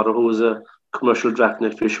my father, who was a commercial draft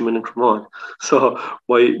net fisherman in Cremon. So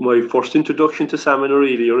my first introduction to salmon,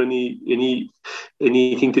 really, or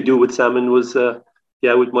anything to do with salmon was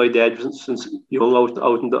with my dad since young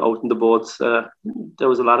out in the boats. There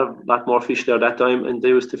was a lot more fish there that time, and they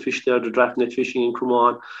used to fish there, the draft net fishing in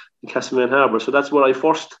Cremon in Castlemaine Harbour. So that's where I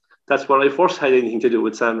first had anything to do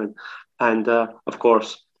with salmon. And of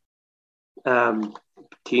course,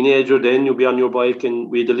 teenager, then you'll be on your bike, and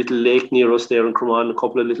we had a little lake near us there in Cremon, a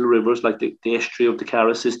couple of little rivers like the estuary of the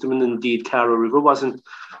Cara system, and indeed Cara River was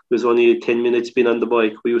only 10 minutes being on the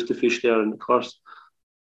bike. We used to fish there, and of course,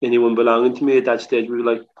 anyone belonging to me at that stage, we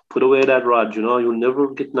were like, put away that rod, you'll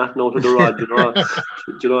never get nothing out of the rod,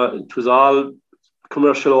 it was all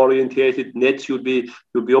commercial orientated nets. You'd be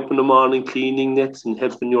up in the morning cleaning nets and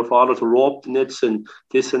helping your father to rope the nets and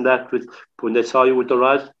this and that. But when they saw you with the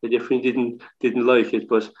rod, they definitely didn't like it.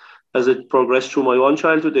 But as it progressed through my own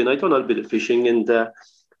childhood, then I done a bit of fishing and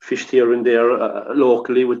fished here and there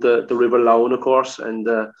locally with the River Lown, of course, and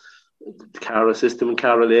the Cara system and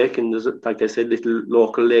Cara Lake, and there's, like I said, little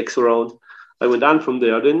local lakes around. I went on from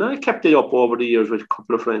there. Then I kept it up over the years with a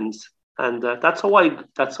couple of friends. And that's how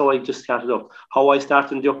I just started up. How I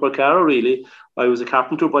started in the Upper Cara, really. I was a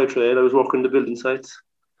carpenter by trade. I was working the building sites.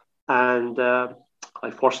 And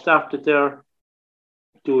I first started there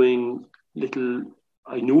doing little...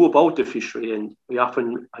 I knew about the fishery, and we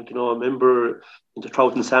often, I remember in the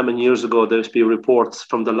trout and salmon years ago, there used to be reports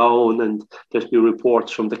from the Lown, and there used to be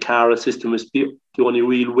reports from the Cara system. It was the only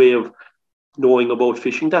real way of knowing about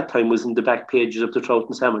fishing that time was in the back pages of the trout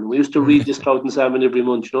and salmon. We used to read this trout and salmon every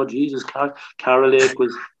month. Jesus, Cara Lake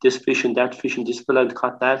was this fish and that fish, and this fella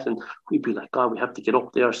caught that, and we'd be like, God, we have to get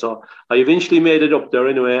up there. So I eventually made it up there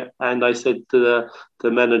anyway, and I said to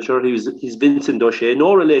the manager, he's Vincent O'Shea,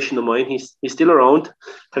 no relation of mine, he's still around,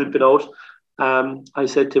 helping out. I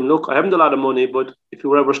said to him, look, I haven't a lot of money, but if you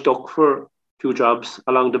were ever stuck for a few jobs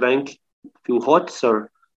along the bank, a few huts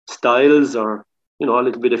or stiles or a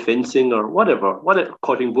little bit of fencing or whatever,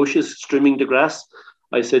 cutting bushes, trimming the grass,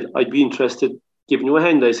 I said, I'd be interested giving you a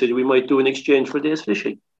hand. I said, we might do an exchange for days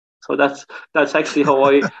fishing. So that's actually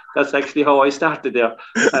how I started there.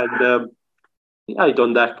 And I'd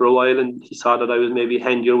done that for a while, and he saw that I was maybe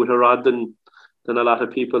handier with a rod than a lot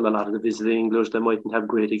of people, a lot of the visiting anglers that mightn't have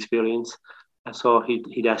great experience. And so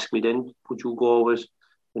he'd ask me then, would you go with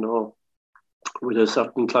a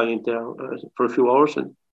certain client there for a few hours?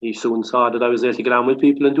 And he soon saw that I was there to get on with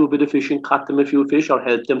people and do a bit of fishing, caught them a few fish or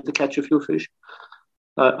help them to catch a few fish.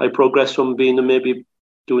 I progressed from being maybe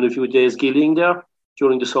doing a few days gilling there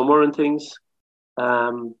during the summer and things.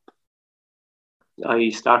 I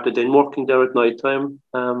started then working there at night time.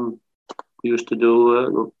 We used to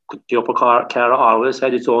do the Upper Cara always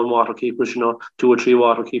had its own water keepers, 2 or 3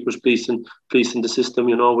 water keepers policing the system.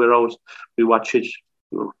 We're out, we watch it.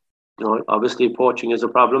 Obviously poaching is a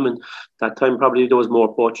problem, and that time probably there was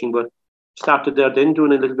more poaching, but started there then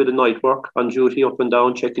doing a little bit of night work on duty, up and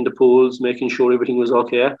down, checking the pools, making sure everything was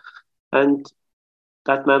okay. And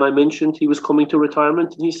that man I mentioned, he was coming to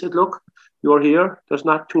retirement, and he said, look, you're here, there's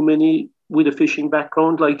not too many with a fishing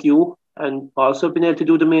background like you, and also been able to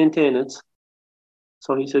do the maintenance.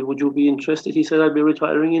 So he said, would you be interested? He said, I'll be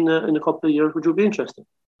retiring in a couple of years, would you be interested?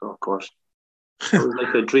 So of course, it was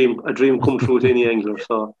like a dream come true to any angler.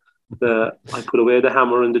 So I put away the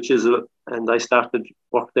hammer and the chisel, and I started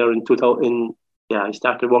work there in 2000. I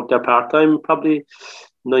started work there part time, probably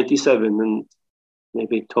 97, and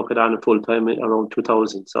maybe took it on full time around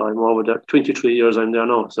 2000. So I'm over there 23 years. I'm there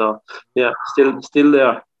now. So yeah, still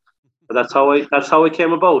there. But that's how I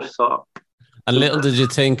came about. So. And little did you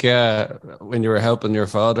think when you were helping your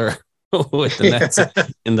father with the nets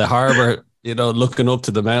in the harbour looking up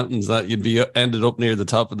to the mountains, that you'd be ended up near the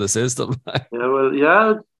top of the system.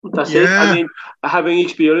 That's it. I mean, having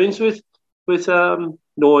experience with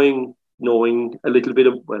knowing a little bit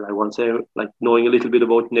of, well, I won't say like knowing a little bit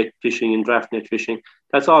about net fishing and draft net fishing.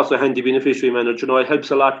 That's also handy being a fishery manager. It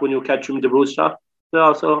helps a lot when you catch them with the broodstock. But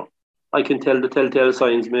also, I can tell the telltale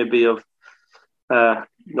signs maybe of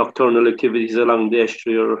nocturnal activities along the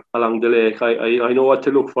estuary or along the lake. I know what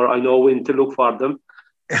to look for. I know when to look for them.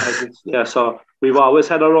 So we've always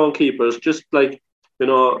had our own keepers. Just like,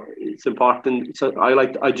 it's important.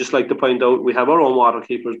 I just like to point out we have our own water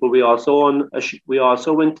keepers, but we also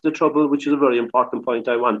went to the trouble, which is a very important point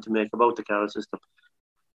I want to make about the Carroll system.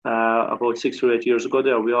 About 6 or 8 years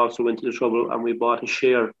ago, we also went to the trouble and we bought a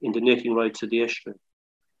share in the netting rights of the estuary.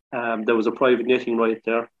 There was a private netting right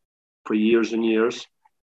there for years and years,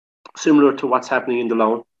 similar to what's happening in the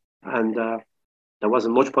Lough, and there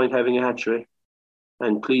wasn't much point having a hatchery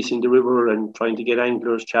and policing the river and trying to get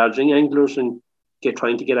anglers, charging anglers and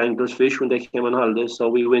trying to get anglers fish when they came on holiday. So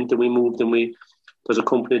we went and we moved and there's a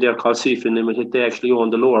company there called Seafin Limited. They actually own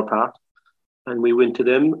the lower part, and we went to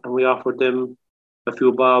them and we offered them a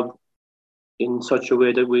few bob in such a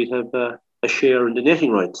way that we'd have a share in the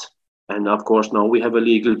netting rights. And of course now we have a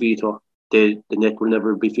legal veto. The net will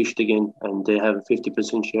never be fished again, and they have a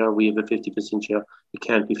 50% share. We have a 50% share. It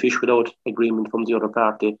can't be fished without agreement from the other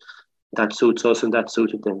party. That suits us and that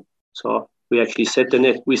suited them. So we actually set the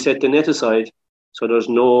net. We set the net aside, so there's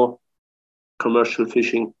no commercial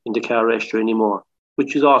fishing in the Carroll estuary anymore,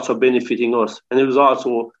 which is also benefiting us. And it was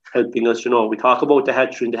also helping us, we talk about the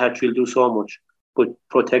hatchery, and the hatchery will do so much, but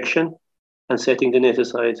protection and setting the net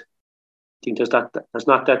aside, I think there's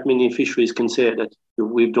not that many fisheries can say that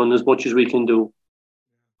we've done as much as we can do.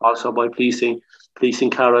 Also by policing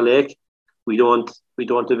Carroll Lake, we don't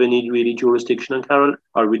have any really jurisdiction on Carroll,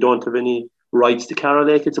 or we don't have any rights to Carroll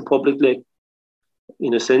Lake. It's a public lake,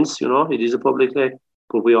 in a sense, it is a public lake,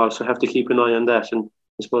 but we also have to keep an eye on that. And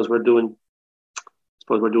I suppose we're doing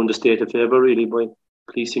the state a favour really by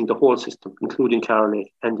policing the whole system, including Carroll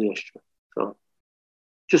Lake and the estuary. So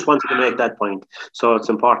just wanted to make that point. So it's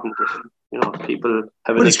important that people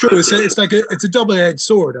have. But it's true. It's a double-edged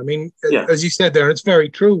sword. I mean, as you said there, it's very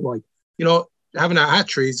true. Like, having a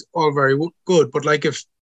hatchery is all very good, but like if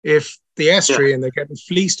the estuary and they're getting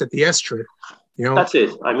fleeced at the estuary, that's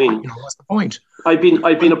it. I mean, what's the point? I've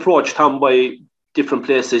been approached, Tom, by different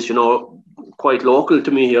places, quite local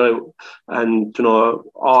to me here, and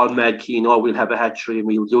all mad keen. We'll have a hatchery and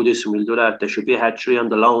we'll do this and we'll do that. There should be a hatchery on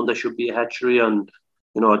the Lough. There should be a hatchery on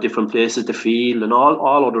different places, the field and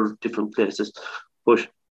all other different places. But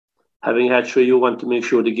having a hatchery, you want to make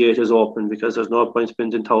sure the gate is open, because there's no point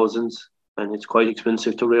spending thousands, and it's quite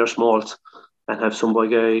expensive to rear smolts and have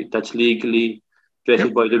somebody that's legally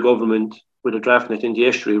vetted by the government with a draft net in the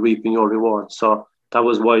estuary reaping your reward. So that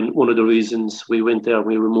was one of the reasons we went there and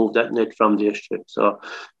we removed that net from the estuary. So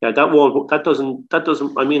that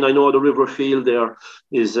doesn't. I mean, I know the river field there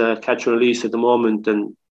is catch and release at the moment,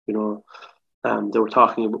 and they were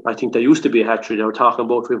talking about, I think there used to be a hatchery. They were talking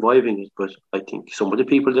about reviving it, but I think some of the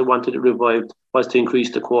people that wanted it revived was to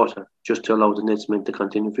increase the quota just to allow the netsmen to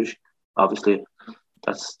continue fishing. Obviously,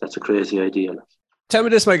 that's a crazy idea. Tell me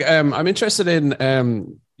this, Mike. I'm interested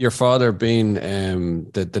in your father being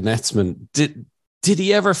the netsman. Did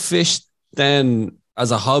he ever fish then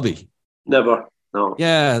as a hobby? Never. No.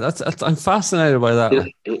 Yeah, that's I'm fascinated by that.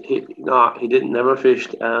 He didn't. Never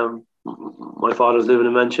fished. My father's living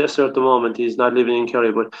in Manchester at the moment. He's not living in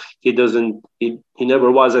Kerry, but he doesn't. He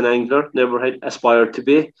never was an angler. Never had aspired to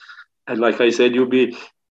be. And like I said,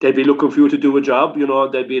 they'd be looking for you to do a job.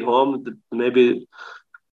 They'd be at home. Maybe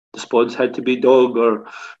the spuds had to be dug, or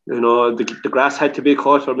the grass had to be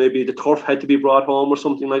cut, or maybe the turf had to be brought home, or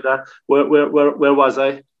something like that. Where was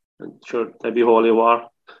I? And sure, that'd be holy war.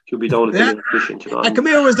 You'd be down at the fishing. Come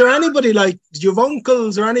here. Was there anybody did you have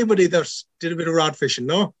uncles or anybody that did a bit of rod fishing?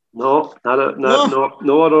 No. No other.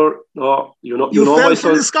 No. You fell my son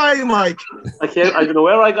from the sky, Mike. I don't know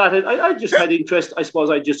where I got it. I just had interest. I suppose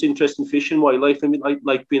I just interested in fishing, wildlife. I mean, I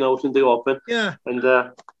like being out in the open. Yeah.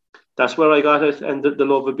 And that's where I got it, and the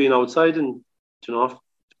love of being outside. And of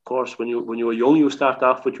course, when you were young, you start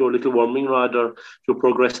off with your little worming rod, or you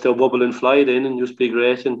progress to a wobble and fly then, and you'd be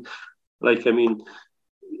great. And I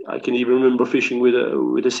can even remember fishing with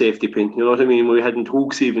a safety pin. You know what I mean? We hadn't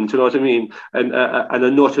hooks even. You know what I mean? And a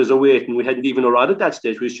nut as a weight, and we hadn't even a rod at that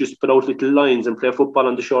stage. We just put out little lines and play football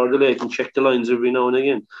on the shore of the lake and check the lines every now and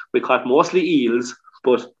again. We caught mostly eels,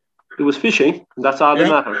 but it was fishing, and that's all that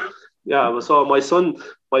mattered. Yeah, so my son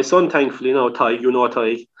My son, thankfully, now Tig,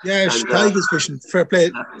 Tig. Yeah, Tig is fishing. Fair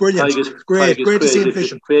play, brilliant. Tig is great to see him fishing.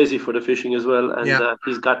 fishing. Crazy for the fishing as well, and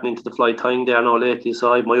he's gotten into the fly tying there now lately.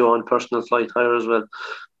 So I have my own personal fly tyer as well,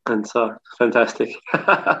 and so fantastic.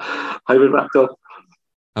 I will wrap up.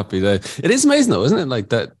 Happy day. It is amazing though, isn't it? Like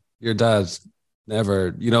that, your dad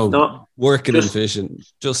never, working in fishing,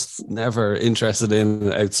 just never interested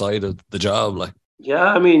in outside of the job. Like, yeah,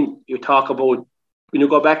 I mean, you talk about when you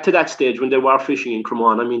go back to that stage when they were fishing in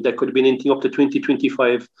Cremon. I mean, there could have been anything up to 20,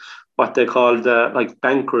 25, what they called like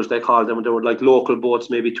bankers. They called them. They were like local boats,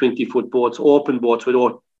 maybe 20-foot boats, open boats,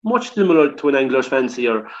 without much similar to an angler's fancy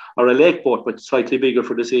or a lake boat, but slightly bigger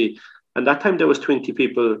for the sea. And that time there was 20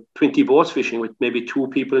 people, 20 boats fishing with maybe 2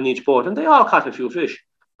 people in each boat, and they all caught a few fish.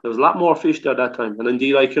 There was a lot more fish there that time. And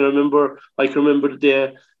indeed, I can remember the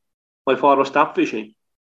day my father stopped fishing.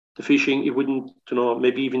 The fishing, he wouldn't,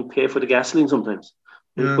 maybe even pay for the gasoline sometimes.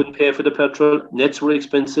 He couldn't pay for the petrol. Nets were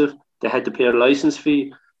expensive. They had to pay a license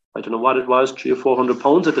fee. I don't know what it was, £300 or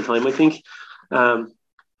 £400 at the time, I think. And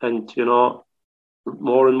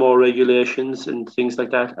more and more regulations and things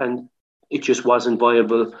like that. And it just wasn't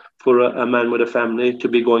viable for a man with a family to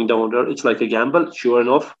be going down there. It's like a gamble, sure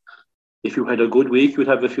enough. If you had a good week, you'd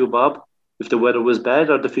have a few bob. If the weather was bad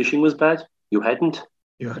or the fishing was bad, you hadn't.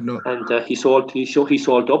 Yeah, no. And he sold up he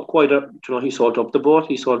sold up the boat,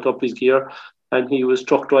 he sold up his gear, and he was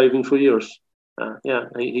truck driving for years.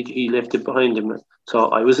 He left it behind him. So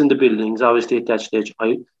I was in the buildings, obviously at that stage.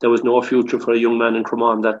 There was no future for a young man in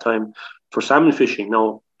Cremon that time for salmon fishing.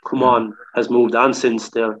 Now, Cremon has moved on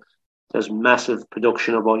since there. There's massive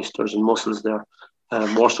production of oysters and mussels there,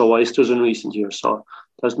 more so oysters in recent years. So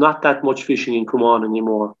there's not that much fishing in Cremon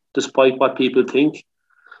anymore, despite what people think.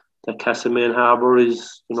 That Castlemaine Harbour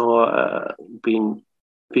is, being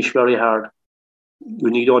fished very hard.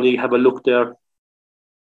 You need only have a look there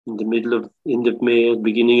in the end of May,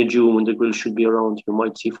 beginning of June, when the grill should be around. You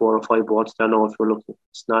might see 4 or 5 boats there now if you're looking.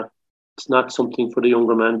 It's not something for the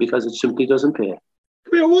younger man because it simply doesn't pay.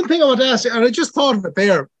 One thing I want to ask you, and I just thought of it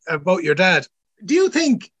there about your dad. Do you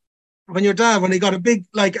think when he got a big,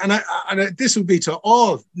 this would be to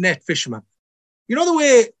all net fishermen, the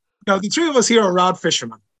way, now the 3 of us here are rod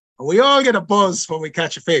fishermen, and we all get a buzz when we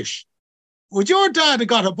catch a fish. Would your dad have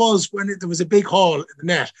got a buzz when there was a big haul in the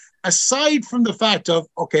net? Aside from the fact of,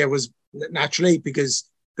 it was naturally because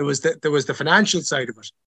there was the financial side of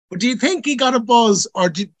it. But do you think he got a buzz, or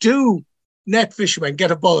do net fishermen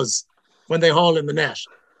get a buzz when they haul in the net?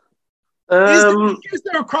 Is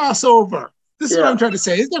there a crossover? This is what I'm trying to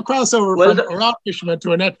say. Is there a crossover from a rod fisherman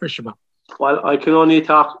to a net fisherman? Well, I can only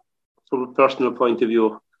talk from a personal point of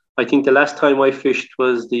view. I think the last time I fished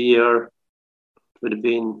was would have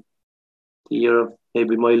been the year of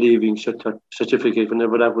maybe my leaving certificate,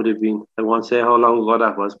 whenever that would have been. I won't say how long ago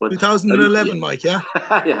that was, but 2011, Mike. Yeah.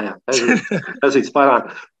 yeah, that's it, spot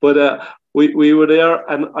on. But we were there,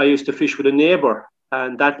 and I used to fish with a neighbour,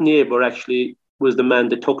 and that neighbour actually was the man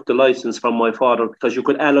that took the license from my father, because you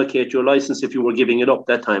could allocate your license if you were giving it up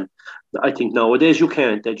that time. I think nowadays you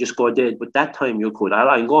can't; they just go dead. But that time you could.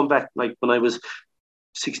 I'm going back like when I was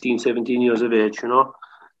 16, 17 years of age.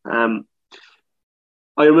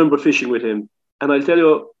 I remember fishing with him, and I'll tell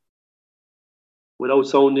you,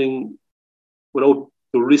 without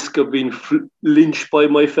the risk of being lynched by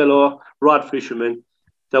my fellow rod fishermen,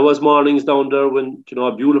 there was mornings down there when,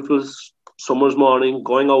 a beautiful summer's morning,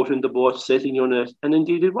 going out in the boat, setting your net, and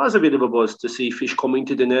indeed it was a bit of a buzz to see fish coming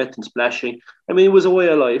to the net and splashing. I mean, it was a way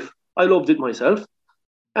of life. I loved it myself,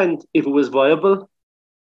 and if it was viable,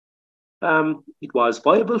 it was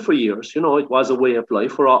viable for years. It was a way of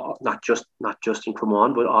life for all, not just in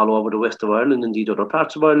Cremon, but all over the west of Ireland, indeed other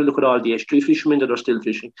parts of Ireland. Look at all the estuary fishermen that are still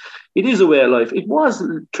fishing. It is a way of life. It was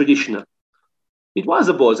traditional. It was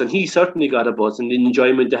a buzz, and he certainly got a buzz and the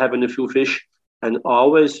enjoyment of having a few fish. And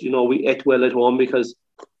always, we ate well at home because,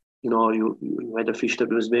 you had a fish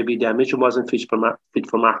that was maybe damaged and wasn't fit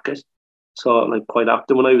for market. So, quite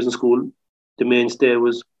often when I was in school, the mainstay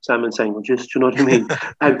was salmon sandwiches. Do you know what I mean?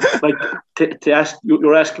 And to ask,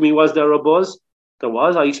 you're asking me, was there a buzz? There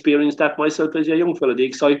was. I experienced that myself as a young fella. The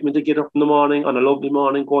excitement to get up in the morning on a lovely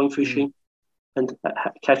morning, going fishing and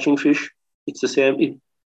catching fish. It's the same. It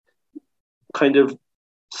kind of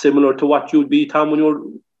similar to what you'd be, Tom, when you're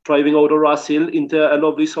driving out of Ross Hill into a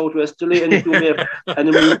lovely southwesterly, and a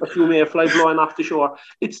few mayfly blowing off the shore.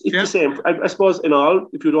 It's the same. I suppose in all,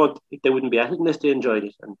 they wouldn't be at it unless they enjoyed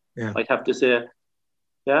it. And I'd have to say,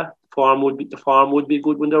 the farm would be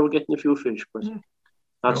good when they were getting a few fish, but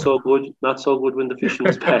not so good when the fishing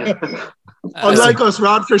was bad. Unlike us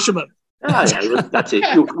rod fishermen. That's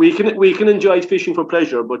it. We can enjoy fishing for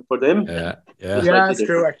pleasure, but for them, it's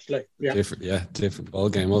true. Actually, different ball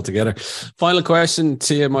game altogether. Final question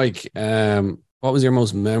to you, Mike. What was your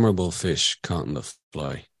most memorable fish caught in the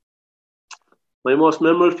fly? My most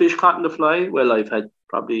memorable fish caught in the fly? Well, I've had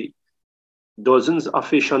probably dozens of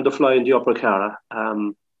fish on the fly in the Upper Cara.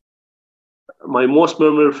 My most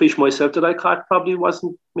memorable fish myself that I caught probably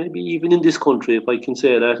wasn't maybe even in this country, if I can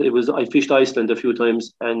say that. I fished Iceland a few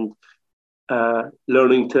times, and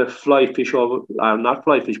learning to fly fish over, not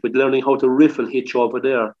fly fish, but learning how to riffle hitch over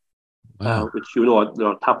there. Wow. Which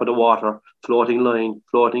top of the water, floating line,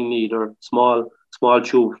 floating leader, small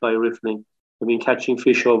tube fly riffling. I've been catching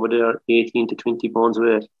fish over there 18 to 20 pounds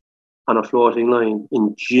weight on a floating line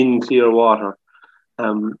in gin clear water.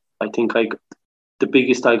 I think the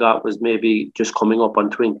biggest I got was maybe just coming up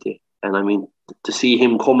on 20. And I mean, to see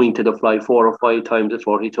him coming to the fly 4 or 5 times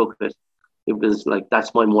before he took it, it was like,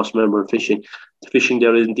 that's my most memorable fishing. The fishing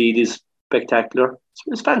there indeed is spectacular.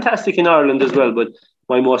 It's fantastic in Ireland as well, but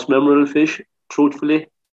my most memorable fish, truthfully,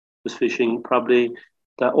 was fishing probably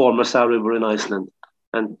the Ormasa River in Iceland.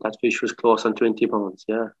 And that fish was close on 20 pounds.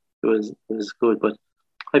 Yeah, it was good. But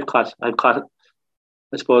I've caught, I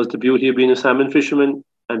suppose, the beauty of being a salmon fisherman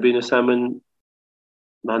and being a salmon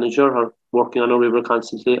manager or working on a river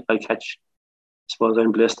constantly. I suppose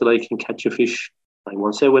I'm blessed that I can catch a fish. I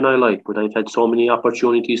won't say when I like, but I've had so many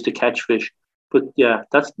opportunities to catch fish. But yeah,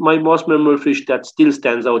 that's my most memorable fish that still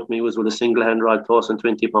stands out to me was with a single hand rod close on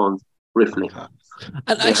 20 pounds riffling.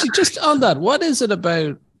 And actually, just on that, what is it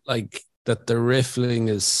about like that the riffling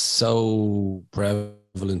is so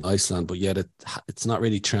prevalent in Iceland, but yet it's not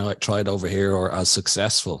really tried over here or as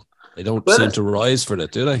successful? They don't seem to rise for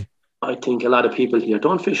it, do they? I think a lot of people here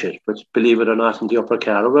don't fish it, but believe it or not, in the Upper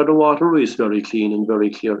Cara, where the water is very clean and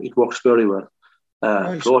very clear, it works very well.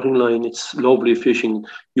 Nice. Floating line, it's lovely fishing.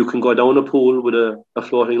 You can go down a pool with a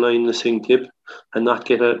floating line and a sing tip and not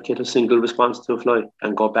get a single response to a fly,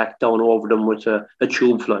 and go back down over them with a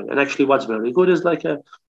tube fly. And actually what's very good is like a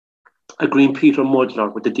green Peter muddler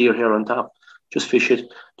with the deer hair on top. Just fish it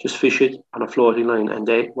on a floating line, and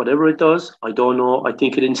whatever it does, I don't know. I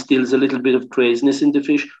think it instills a little bit of craziness in the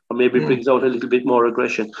fish, or maybe brings out a little bit more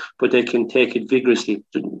aggression. But they can take it vigorously,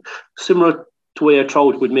 similar to where a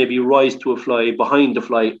trout would maybe rise to a fly behind the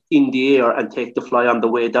fly in the air and take the fly on the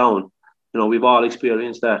way down. We've all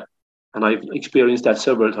experienced that, and I've experienced that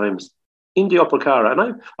several times in the Upper Cara,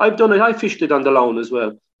 and I've done it. I fished it on the Lough as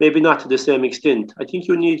well, maybe not to the same extent. I think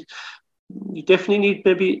you definitely need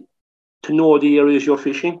maybe to know the areas you're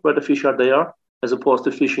fishing, where the fish are there, as opposed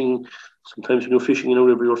to fishing. Sometimes when you're fishing in a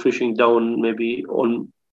river, you're fishing down maybe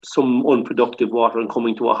on some unproductive water and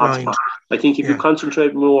coming to a hot spot. I think if you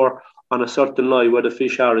concentrate more on a certain lie where the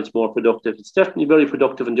fish are, it's more productive. It's definitely very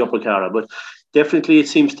productive in the Upper Cara, but definitely it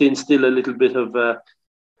seems to instill a little bit of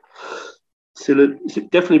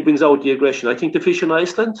it definitely brings out the aggression. I think the fish in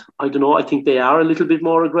Iceland, I don't know, I think they are a little bit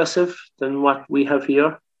more aggressive than what we have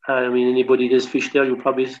here. I mean, anybody that's fished there, you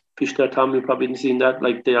probably fished there, Tom, you probably seen that.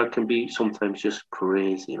 Like, they can be sometimes just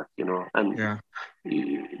crazy, and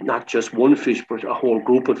not just one fish, but a whole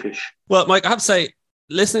group of fish. Well, Mike, I have to say,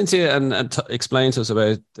 listening to you and explain to us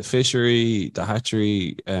about the fishery, the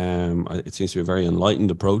hatchery, it seems to be a very enlightened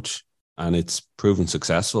approach, and it's proven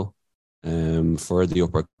successful for the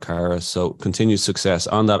Upper Cara. So continued success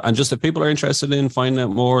on that. And just if people are interested in finding out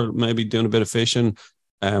more, maybe doing a bit of fishing,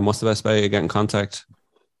 what's the best way to get in contact?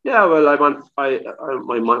 Yeah, well, I'm on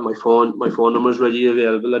my phone number is ready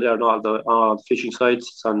available there on all the fishing sites.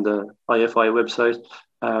 It's on the IFI website.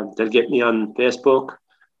 They'll get me on Facebook.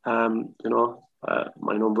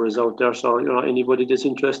 My number is out there, so anybody that's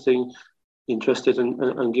interested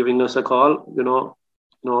in giving us a call,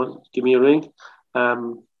 give me a ring.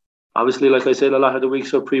 Obviously, like I said, a lot of the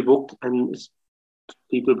weeks are pre-booked, and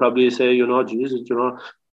people probably say, Jesus,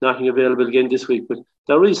 nothing available again this week, but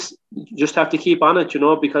there is. You just have to keep on it,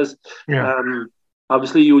 because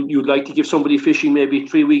obviously you'd like to give somebody fishing maybe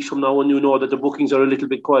 3 weeks from now, and that the bookings are a little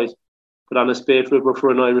bit quiet. But on a spade river, for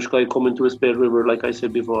an Irish guy coming to a spade river, like I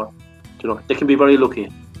said before, they can be very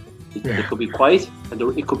lucky. It could be quiet, and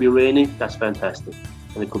it could be raining. That's fantastic,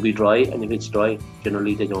 and it could be dry. And if it's dry,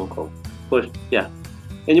 generally they don't come. But yeah,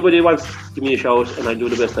 anybody wants, give me a shout, and I do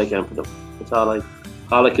the best I can for them. That's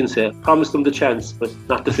all I can say. Promise them the chance, but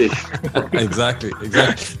not the fish. Exactly.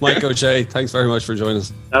 Mike O'Shea, thanks very much for joining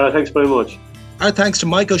us. All right, thanks very much. Our thanks to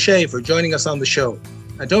Mike O'Shea for joining us on the show.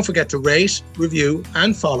 And don't forget to rate, review,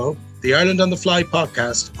 and follow the Ireland on the Fly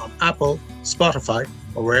podcast on Apple, Spotify,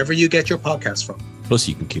 or wherever you get your podcasts from. Plus,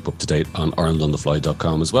 you can keep up to date on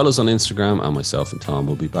IrelandOnTheFly.com as well as on Instagram, and myself and Tom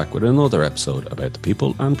will be back with another episode about the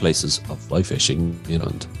people and places of fly fishing in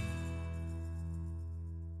Ireland.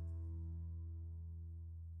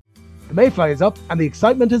 The mayfly is up and the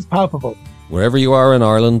excitement is palpable. Wherever you are in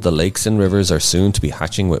Ireland, the lakes and rivers are soon to be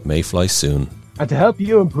hatching with mayfly soon. And to help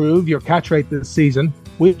you improve your catch rate this season,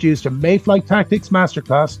 we've introduced a Mayfly Tactics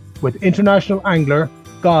Masterclass with international angler,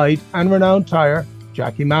 guide and renowned tyer,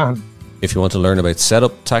 Jackie Mahan. If you want to learn about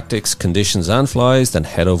setup, tactics, conditions and flies, then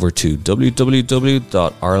head over to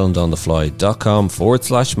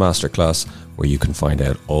www.irelandonthefly.com/masterclass, where you can find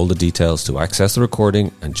out all the details to access the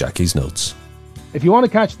recording and Jackie's notes. If you want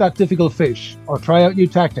to catch that difficult fish or try out new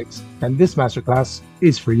tactics, then this masterclass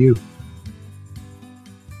is for you.